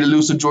okay to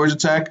lose to Georgia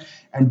Tech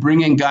and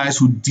bring in guys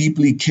who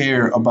deeply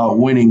care about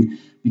winning,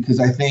 because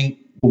I think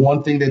the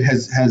one thing that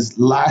has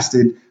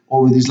lasted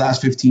over these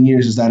last 15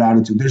 years is that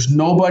attitude. There's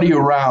nobody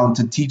around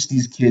to teach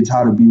these kids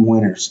how to be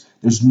winners.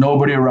 There's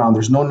nobody around.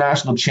 There's no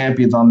national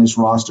champions on this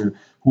roster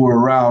who are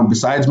around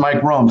besides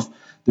Mike Rumpf.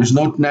 There's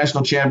no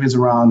national champions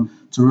around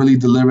to really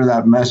deliver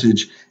that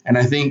message. And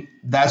I think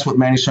that's what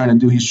Manny's trying to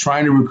do. He's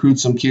trying to recruit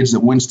some kids that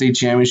win state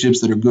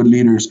championships that are good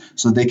leaders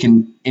so they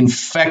can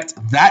infect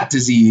that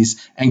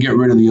disease and get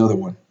rid of the other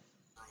one.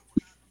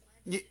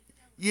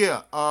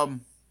 Yeah.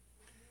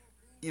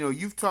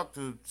 You've talked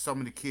to some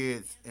of the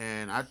kids,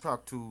 and I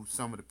talked to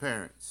some of the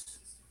parents.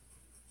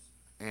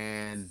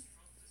 And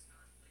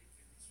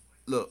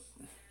look,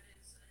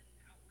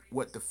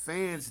 what the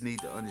fans need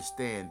to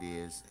understand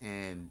is,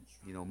 and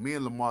me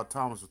and Lamar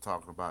Thomas were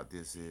talking about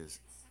this, is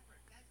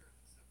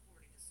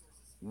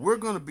we're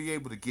going to be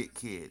able to get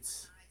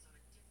kids,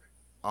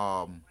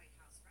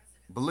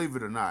 believe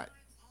it or not,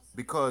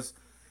 because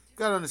you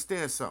got to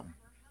understand something.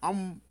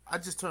 I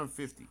just turned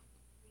 50,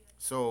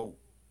 so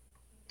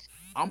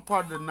I'm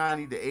part of the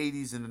 90s, the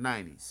 80s, and the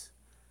 90s.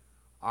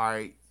 All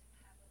right.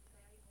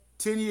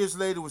 10 years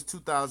later was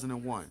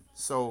 2001.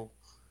 So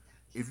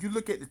if you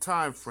look at the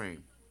time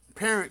frame,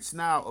 parents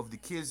now of the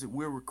kids that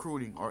we're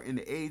recruiting are in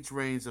the age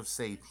range of,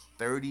 say,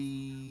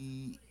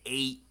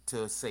 38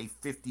 to, say,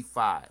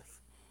 55.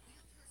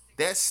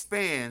 That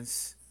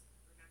spans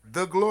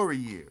the glory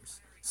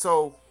years.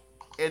 So,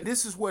 and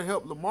this is what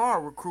helped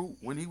Lamar recruit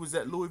when he was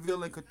at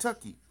Louisville in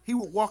Kentucky. He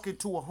would walk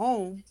into a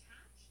home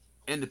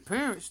and the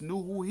parents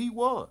knew who he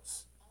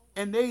was.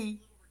 And they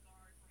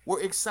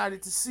were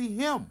excited to see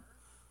him.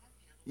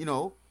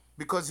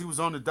 Because he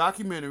was on the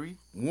documentary,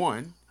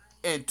 1.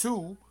 And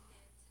 2,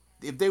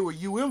 if they were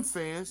UM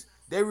fans,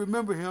 they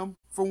remember him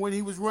from when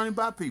he was running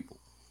by people.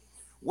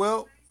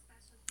 Well,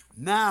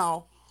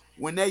 now,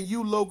 when that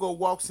U logo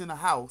walks in the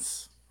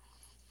house,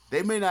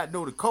 they may not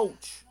know the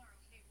coach,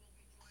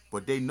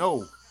 but they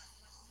know.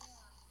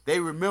 They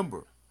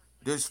remember.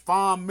 There's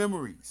fond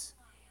memories.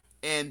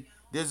 And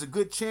there's a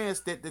good chance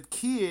that the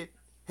kid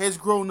has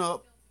grown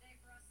up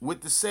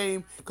with the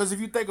same, because if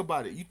you think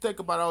about it, you think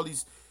about all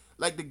these,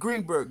 like the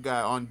Greenberg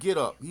guy on Get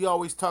Up, he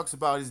always talks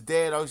about his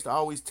dad used to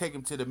always take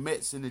him to the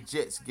Mets and the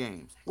Jets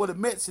games. Well, the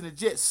Mets and the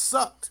Jets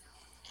sucked,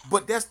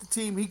 but that's the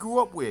team he grew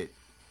up with.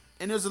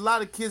 And there's a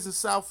lot of kids in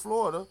South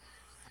Florida,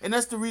 and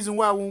that's the reason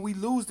why when we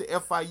lose to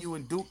FIU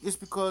and Duke, it's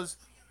because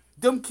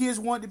them kids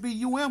want to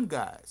be UM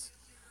guys.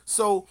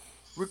 So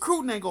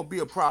recruiting ain't going to be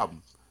a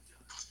problem.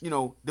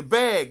 The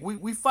bag,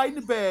 we fighting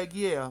the bag,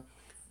 yeah,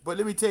 but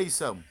let me tell you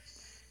something.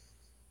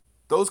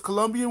 Those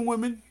Colombian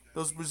women,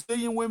 those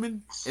Brazilian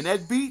women, and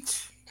that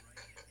beach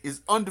is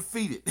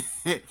undefeated.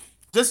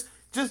 just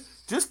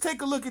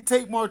take a look at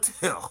Tate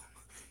Martell.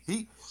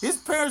 His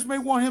parents may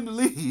want him to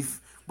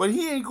leave, but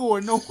he ain't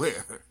going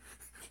nowhere.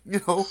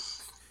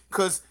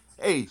 Because,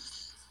 hey,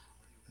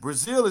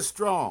 Brazil is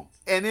strong.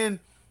 And then,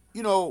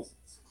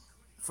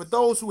 for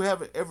those who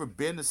haven't ever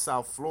been to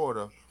South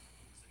Florida,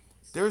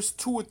 there's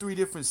 2 or 3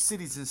 different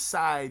cities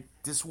inside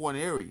this one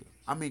area.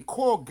 I mean,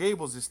 Coral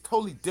Gables is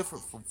totally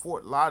different from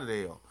Fort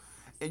Lauderdale,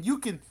 and you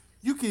can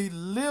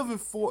live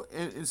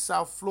in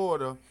South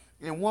Florida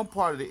in one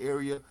part of the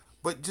area,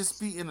 but just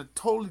be in a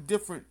totally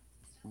different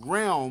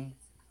realm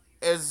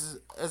as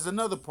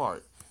another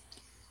part.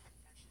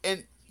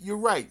 And you're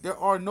right. There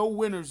are no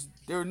winners.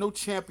 There are no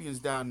champions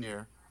down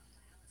there,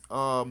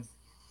 um,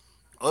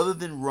 other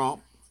than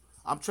Rump.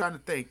 I'm trying to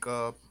think.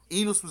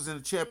 Enos was in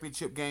the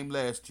championship game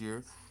last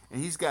year,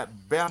 and he's got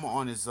Bama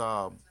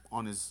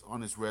on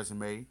his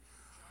resume.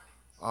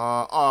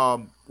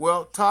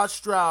 Well, Todd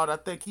Stroud, I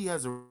think he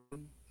has a,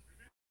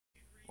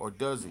 or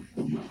does he?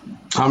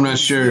 I'm He not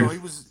was, you know, sure. he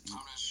was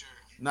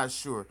not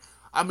sure.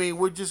 I mean,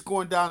 we're just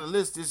going down the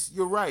list.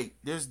 You're right.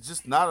 There's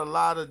just not a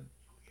lot of,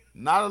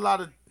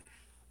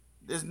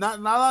 there's not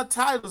a lot of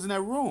titles in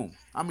that room.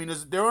 I mean,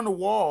 they're on the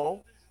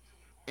wall,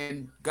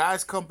 and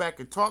guys come back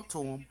and talk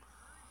to him,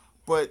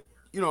 but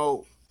you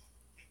know,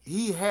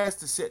 he has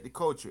to set the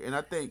culture. And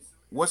I think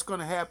what's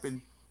going to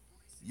happen,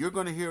 you're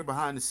going to hear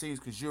behind the scenes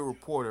because you're a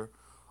reporter.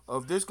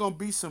 Of there's going to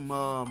be it's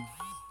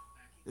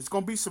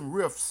going to be some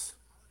rifts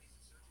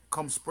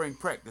come spring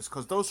practice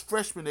because those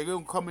freshmen they're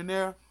going to come in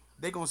there,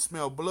 they're going to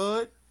smell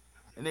blood,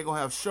 and they're going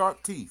to have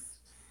sharp teeth.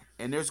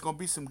 And there's going to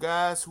be some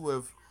guys who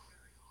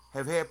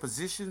have had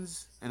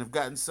positions and have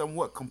gotten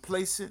somewhat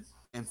complacent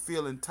and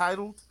feel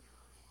entitled,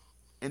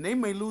 and they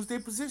may lose their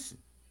position.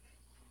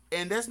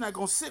 And that's not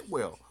going to sit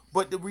well.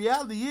 But the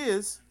reality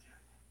is,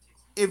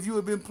 if you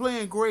had been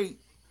playing great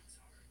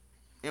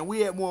and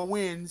we had more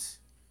wins,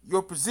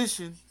 your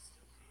position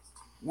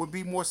would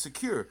be more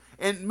secure.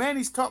 And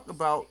Manny's talked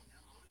about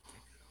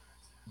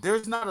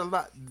there's not a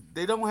lot,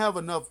 they don't have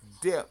enough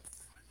depth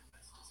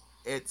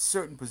at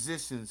certain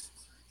positions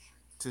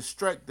to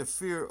strike the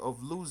fear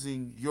of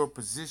losing your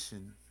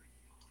position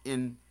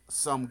in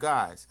some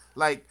guys.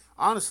 Like,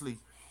 honestly,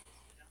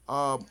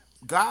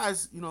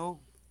 guys,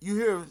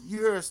 you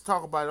hear us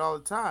talk about it all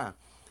the time.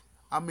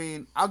 I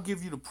mean, I'll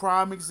give you the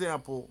prime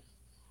example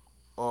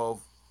of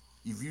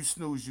if you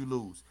snooze, you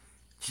lose.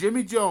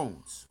 Jimmy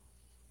Jones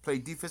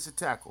played defensive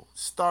tackle,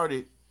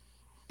 started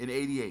in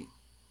 88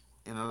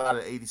 and a lot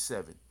of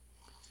 87.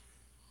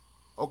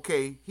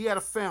 Okay, he had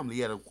a family.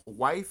 He had a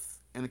wife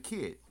and a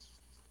kid.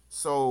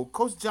 So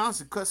Coach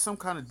Johnson cut some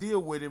kind of deal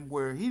with him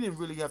where he didn't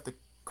really have to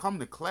come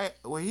to class.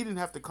 Well, he didn't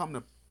have to come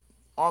to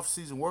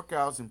off-season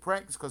workouts and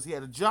practice because he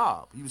had a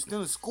job. He was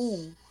still in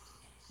school,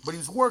 but he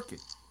was working.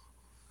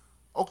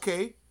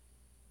 Okay,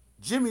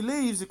 Jimmy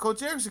leaves and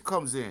Coach Erickson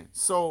comes in.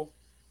 So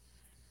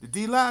the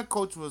D-line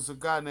coach was a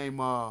guy named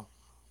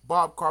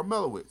Bob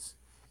Karmelowitz,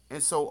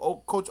 and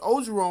so Coach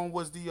Ogeron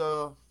was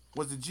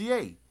the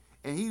GA,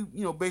 and he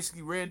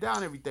basically ran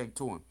down everything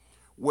to him.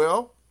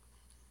 Well,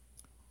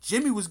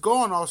 Jimmy was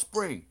gone all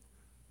spring.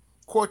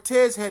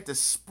 Cortez had the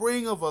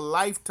spring of a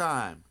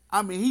lifetime.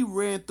 I mean, he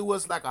ran through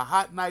us like a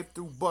hot knife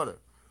through butter.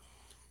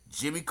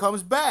 Jimmy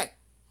comes back.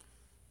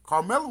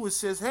 Carmelo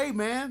says, "Hey,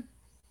 man,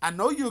 I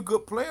know you're a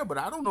good player, but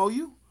I don't know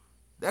you.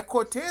 That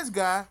Cortez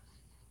guy,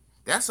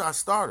 that's our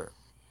starter."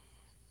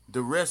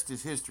 The rest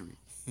is history.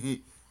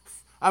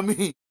 I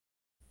mean,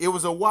 it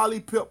was a Wally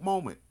Pip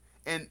moment.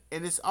 And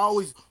it's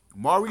always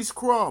Maurice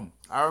Crum.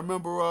 I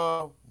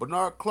remember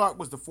Bernard Clark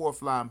was the fourth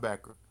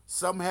linebacker.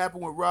 Something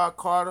happened with Rod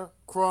Carter.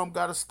 Crum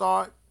got a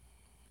start.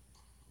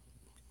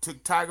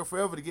 Took Tiger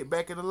forever to get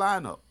back in the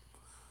lineup.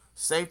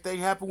 Same thing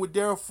happened with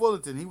Darrell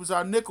Fullerton. He was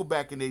our nickel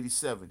back in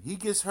 '87. He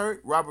gets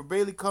hurt. Robert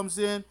Bailey comes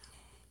in.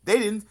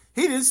 He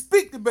didn't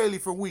speak to Bailey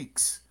for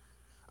weeks.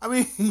 I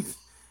mean,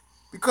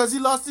 because he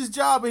lost his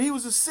job and he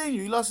was a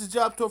senior. He lost his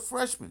job to a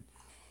freshman.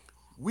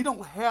 We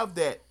don't have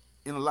that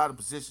in a lot of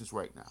positions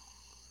right now.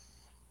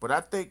 But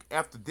I think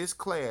after this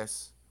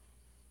class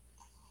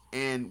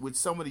and with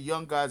some of the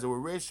young guys that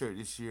were redshirt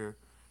this year,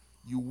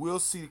 you will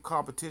see the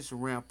competition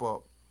ramp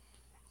up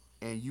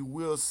and you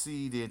will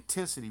see the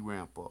intensity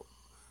ramp up.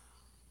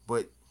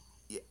 But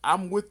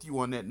I'm with you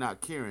on that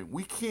not caring.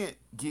 We can't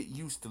get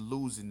used to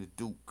losing to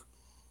Duke.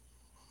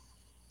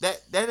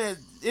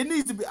 It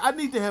needs to be. I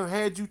need to have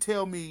had you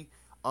tell me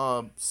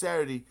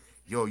Saturday,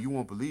 yo, you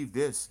won't believe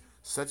this.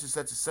 Such and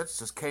such and such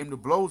just came to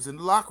blows in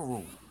the locker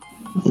room.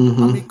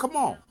 I mean, come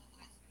on.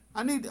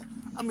 I need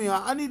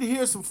to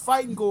hear some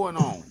fighting going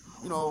on.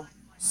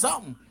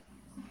 Something.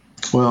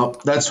 Well,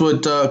 that's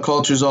what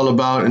culture is all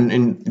about,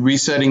 and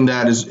resetting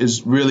that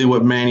is really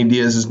what Manny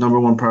Diaz's number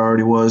one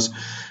priority was.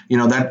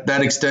 That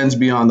extends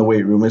beyond the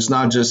weight room. It's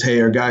not just, hey,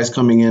 are guys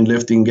coming in,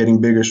 lifting,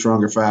 getting bigger,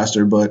 stronger,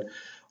 faster, but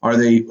are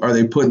they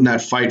putting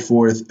that fight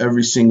forth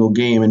every single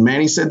game? And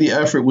Manny said the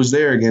effort was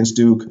there against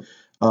Duke,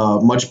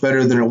 much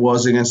better than it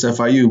was against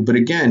FIU. But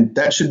again,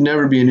 that should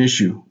never be an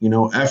issue.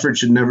 Effort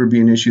should never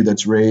be an issue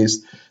that's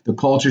raised. The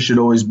culture should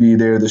always be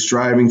there. The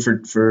striving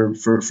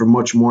for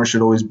much more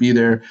should always be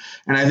there.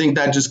 And I think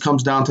that just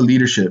comes down to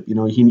leadership. You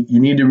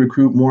need to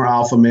recruit more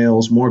alpha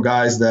males, more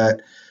guys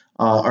that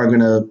are going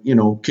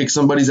to, kick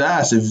somebody's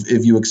ass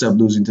if you accept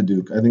losing to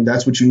Duke. I think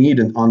that's what you need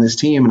on this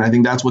team, and I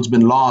think that's what's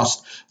been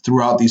lost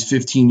throughout these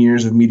 15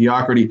 years of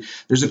mediocrity.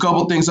 There's a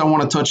couple things I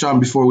want to touch on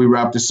before we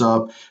wrap this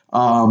up.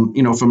 From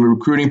a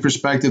recruiting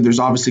perspective, there's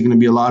obviously going to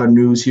be a lot of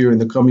news here in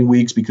the coming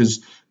weeks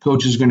because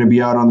coaches are going to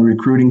be out on the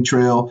recruiting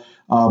trail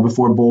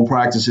before bowl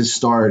practices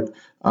start.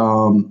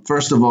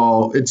 First of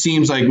all, it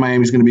seems like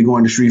Miami's going to be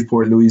going to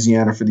Shreveport,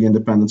 Louisiana for the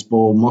Independence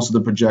Bowl. Most of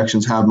the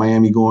projections have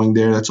Miami going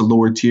there. That's a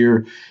lower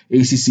tier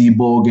ACC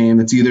bowl game.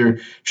 It's either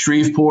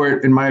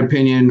Shreveport, in my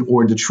opinion,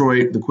 or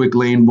Detroit, the Quick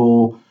Lane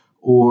Bowl,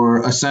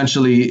 or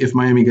essentially, if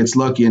Miami gets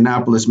lucky,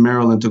 Annapolis,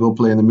 Maryland to go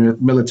play in the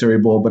Military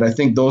Bowl. But I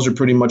think those are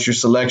pretty much your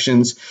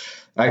selections.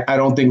 I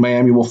don't think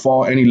Miami will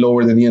fall any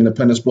lower than the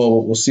Independence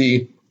Bowl. We'll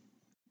see.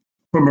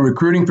 From a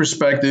recruiting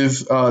perspective,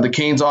 the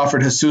Canes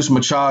offered Jesus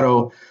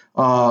Machado,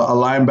 a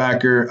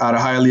linebacker out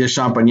of Hialeah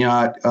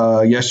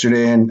Champagnat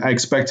yesterday, and I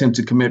expect him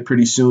to commit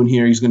pretty soon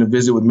here. He's going to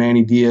visit with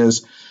Manny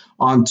Diaz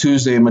on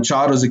Tuesday.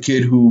 Machado's a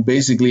kid who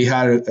basically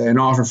had an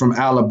offer from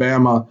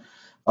Alabama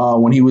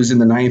when he was in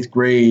the 9th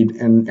grade,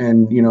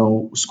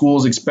 and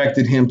schools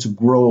expected him to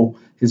grow.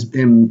 His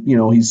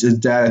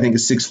dad, I think,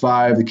 is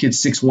 6'5". The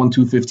kid's 6'1",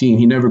 215.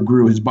 He never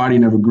grew. His body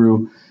never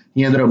grew.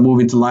 He ended up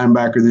moving to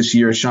linebacker this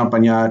year at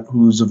Champagnat,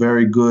 who's a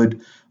very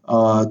good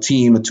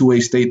team, a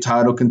 2A state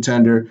title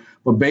contender.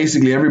 But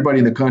basically, everybody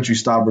in the country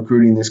stopped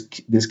recruiting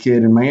this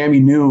kid, and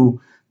Miami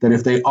knew that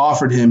if they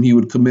offered him, he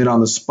would commit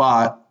on the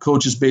spot.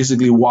 Coaches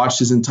basically watched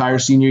his entire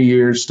senior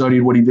year,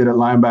 studied what he did at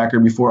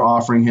linebacker before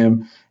offering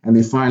him, and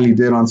they finally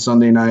did on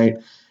Sunday night.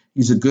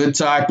 He's a good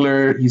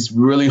tackler. He's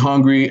really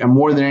hungry, and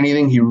more than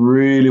anything, he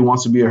really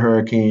wants to be a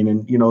Hurricane.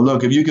 And,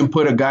 look, if you can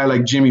put a guy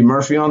like Jimmy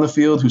Murphy on the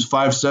field, who's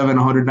 5'7",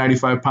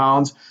 195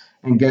 pounds,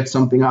 and get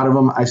something out of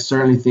him, I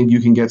certainly think you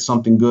can get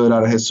something good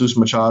out of Jesus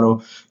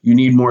Machado. You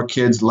need more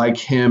kids like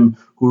him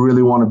who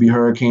really want to be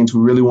Hurricanes,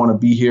 who really want to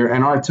be here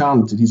and are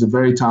talented. He's a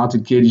very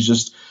talented kid. He's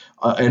just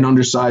an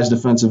undersized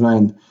defensive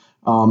end.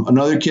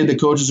 Another kid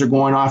that coaches are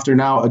going after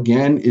now,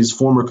 again, is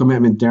former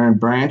commitment Darren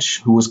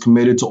Branch, who was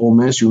committed to Ole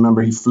Miss. You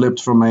remember he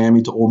flipped from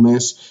Miami to Ole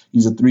Miss.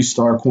 He's a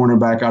 3-star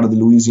cornerback out of the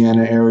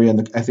Louisiana area,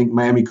 and I think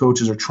Miami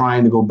coaches are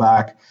trying to go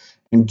back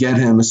and get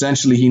him.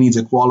 Essentially, he needs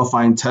a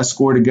qualifying test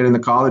score to get into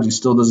college. He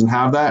still doesn't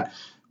have that.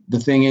 The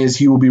thing is,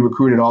 he will be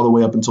recruited all the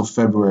way up until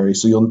February,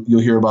 so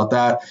you'll hear about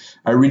that.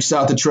 I reached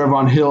out to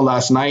Trevon Hill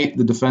last night,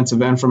 the defensive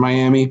end for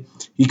Miami.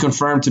 He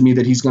confirmed to me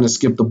that he's going to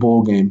skip the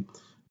bowl game.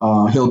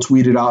 Hill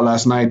tweeted out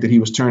last night that he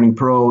was turning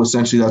pro.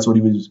 Essentially, that's what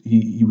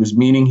he was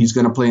meaning. He's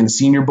going to play in the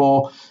Senior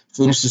Bowl,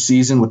 finish the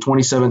season with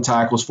 27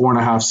 tackles,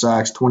 4.5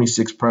 sacks,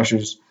 26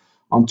 pressures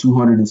on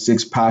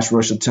 206 pass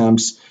rush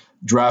attempts.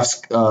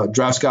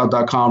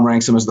 DraftScout.com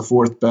ranks him as the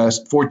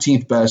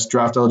 14th best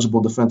draft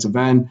eligible defensive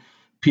end.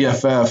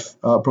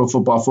 PFF, Pro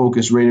Football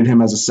Focus, rated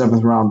him as a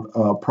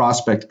 7th-round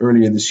prospect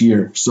earlier this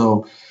year.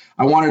 So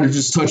I wanted to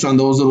just touch on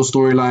those little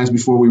storylines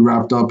before we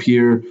wrapped up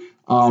here.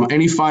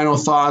 Any final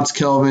thoughts,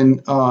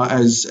 Kelvin,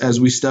 as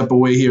we step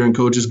away here and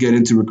coaches get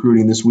into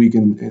recruiting this week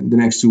and the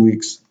next 2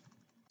 weeks?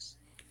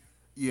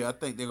 Yeah, I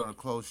think they're going to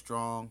close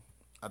strong.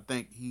 I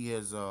think he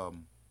has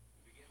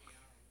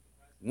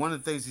one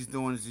of the things he's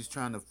doing is he's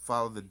trying to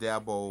follow the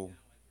Dabo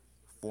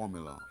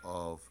formula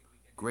of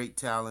great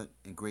talent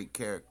and great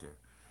character.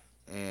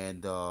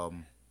 And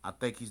I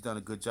think he's done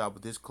a good job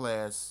with this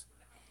class.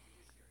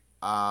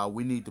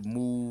 We need to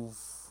move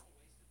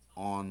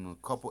on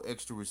a couple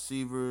extra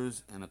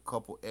receivers and a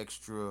couple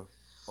extra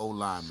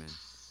O-linemen.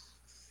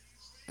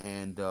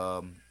 And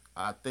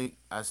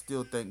I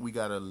still think we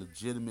got a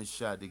legitimate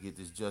shot to get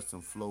this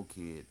Justin Flo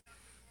kid.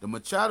 The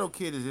Machado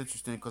kid is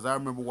interesting because I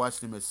remember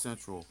watching him at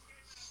Central.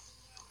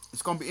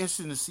 It's going to be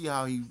interesting to see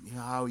how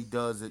he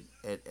does it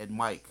at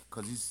Mike,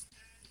 because he's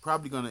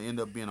probably going to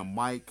end up being a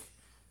Mike,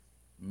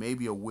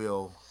 maybe a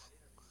Will,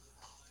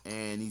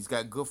 and he's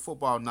got good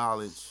football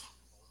knowledge.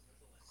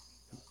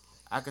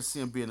 I could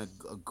see him being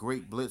a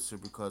great blitzer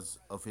because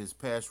of his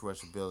pass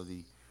rush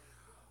ability.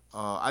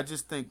 I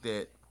just think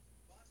that,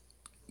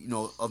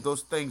 of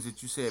those things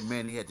that you said,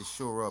 man, he had to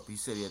shore up. He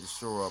said he had to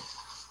shore up.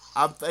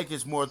 I think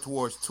it's more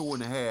towards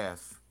 2.5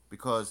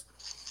 because,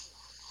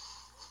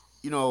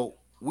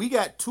 we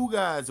got 2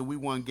 guys that we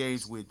won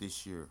games with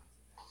this year,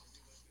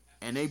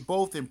 and they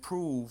both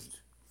improved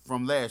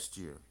from last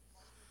year.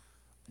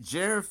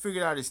 Jaron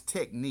figured out his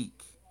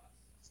technique,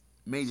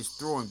 made his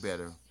throwing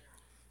better.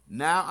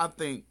 Now I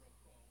think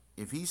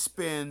if he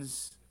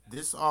spends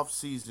this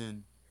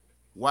offseason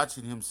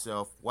watching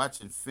himself,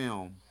 watching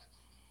film,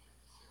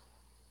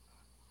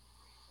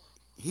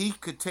 he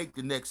could take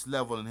the next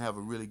level and have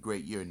a really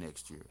great year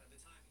next year.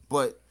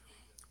 But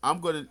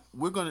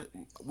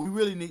we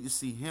really need to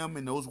see him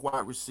and those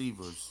wide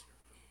receivers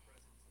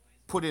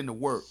put in the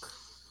work,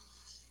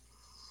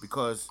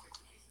 because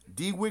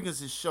D. Wiggins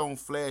has shown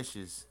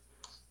flashes,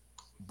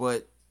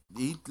 but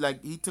he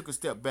took a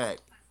step back.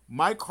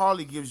 Mike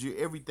Harley gives you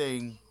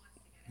everything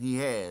he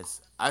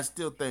has. I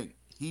still think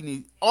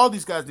all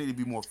these guys need to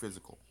be more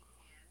physical.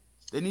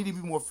 They need to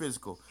be more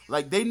physical.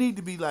 Like, they need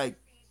to be like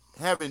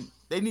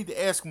they need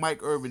to ask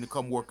Mike Irvin to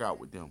come work out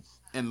with them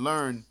and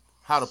learn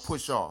how to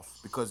push off,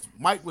 because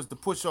Mike was the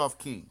push off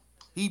king.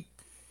 He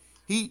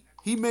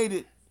made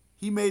it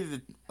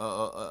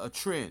a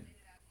trend,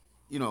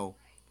 you know,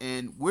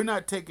 and we're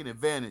not taking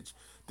advantage.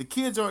 The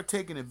kids aren't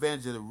taking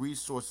advantage of the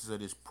resources of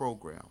this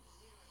program.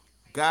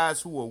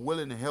 Guys who are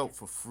willing to help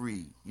for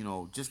free, you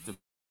know, just to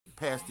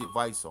pass the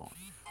advice on.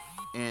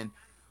 And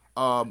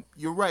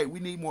you're right, we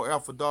need more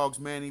alpha dogs,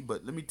 Manny,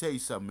 but let me tell you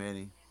something,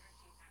 Manny.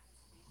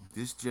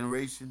 This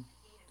generation,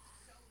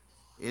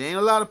 it ain't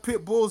a lot of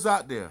pit bulls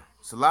out there.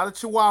 It's a lot of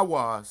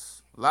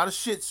chihuahuas, a lot of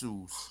shih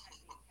tzus,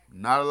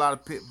 not a lot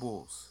of pit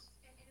bulls.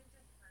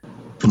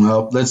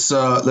 Well, let's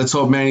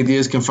hope Manny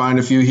Diaz can find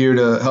a few here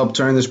to help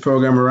turn this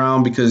program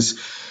around, because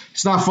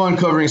it's not fun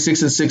covering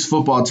 6-6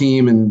 football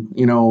team. And,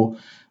 you know,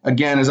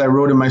 again, as I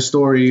wrote in my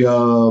story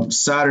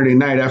Saturday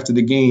night after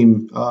the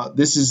game,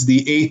 this is the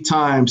 8th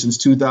time since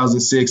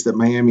 2006 that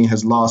Miami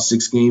has lost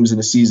 6 games in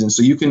a season.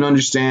 So you can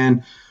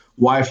understand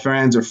why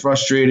fans are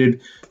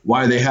frustrated,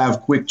 why they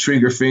have quick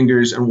trigger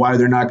fingers, and why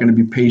they're not going to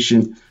be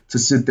patient to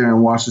sit there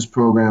and watch this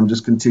program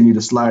just continue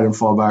to slide and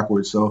fall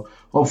backwards. So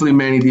hopefully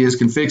Manny Diaz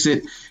can fix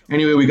it.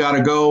 Anyway, we got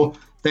to go.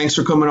 Thanks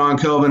for coming on,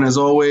 Kelvin, as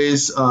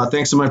always.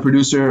 Thanks to my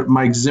producer,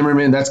 Mike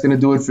Zimmerman. That's going to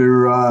do it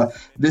for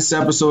this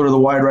episode of the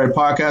Wide Right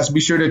Podcast. Be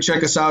sure to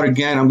check us out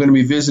again. I'm going to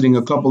be visiting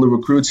a couple of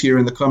recruits here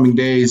in the coming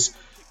days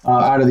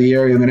out of the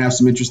area. I'm going to have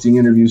some interesting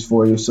interviews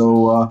for you.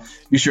 So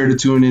be sure to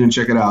tune in and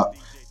check it out.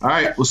 All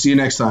right, we'll see you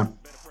next time.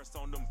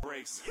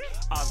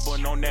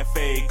 Osborne on that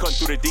fade, cutting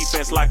through the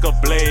defense like a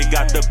blade.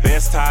 Got the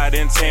best tied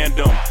in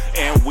tandem,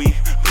 and we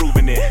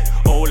proving it.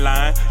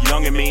 O-line,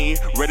 young and mean,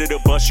 ready to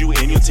bust you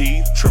in your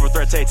teeth. Triple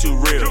threat tattoo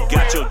real,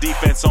 got your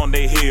defense on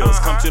their heels.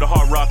 Come to the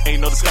Hard Rock,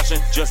 ain't no discussion,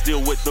 just deal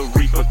with the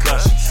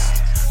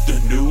repercussions.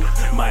 The new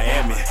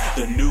Miami,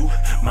 the new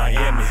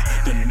Miami,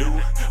 the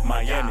new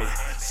Miami.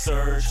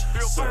 Surge,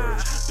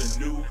 the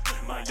new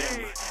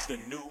Miami, the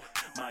new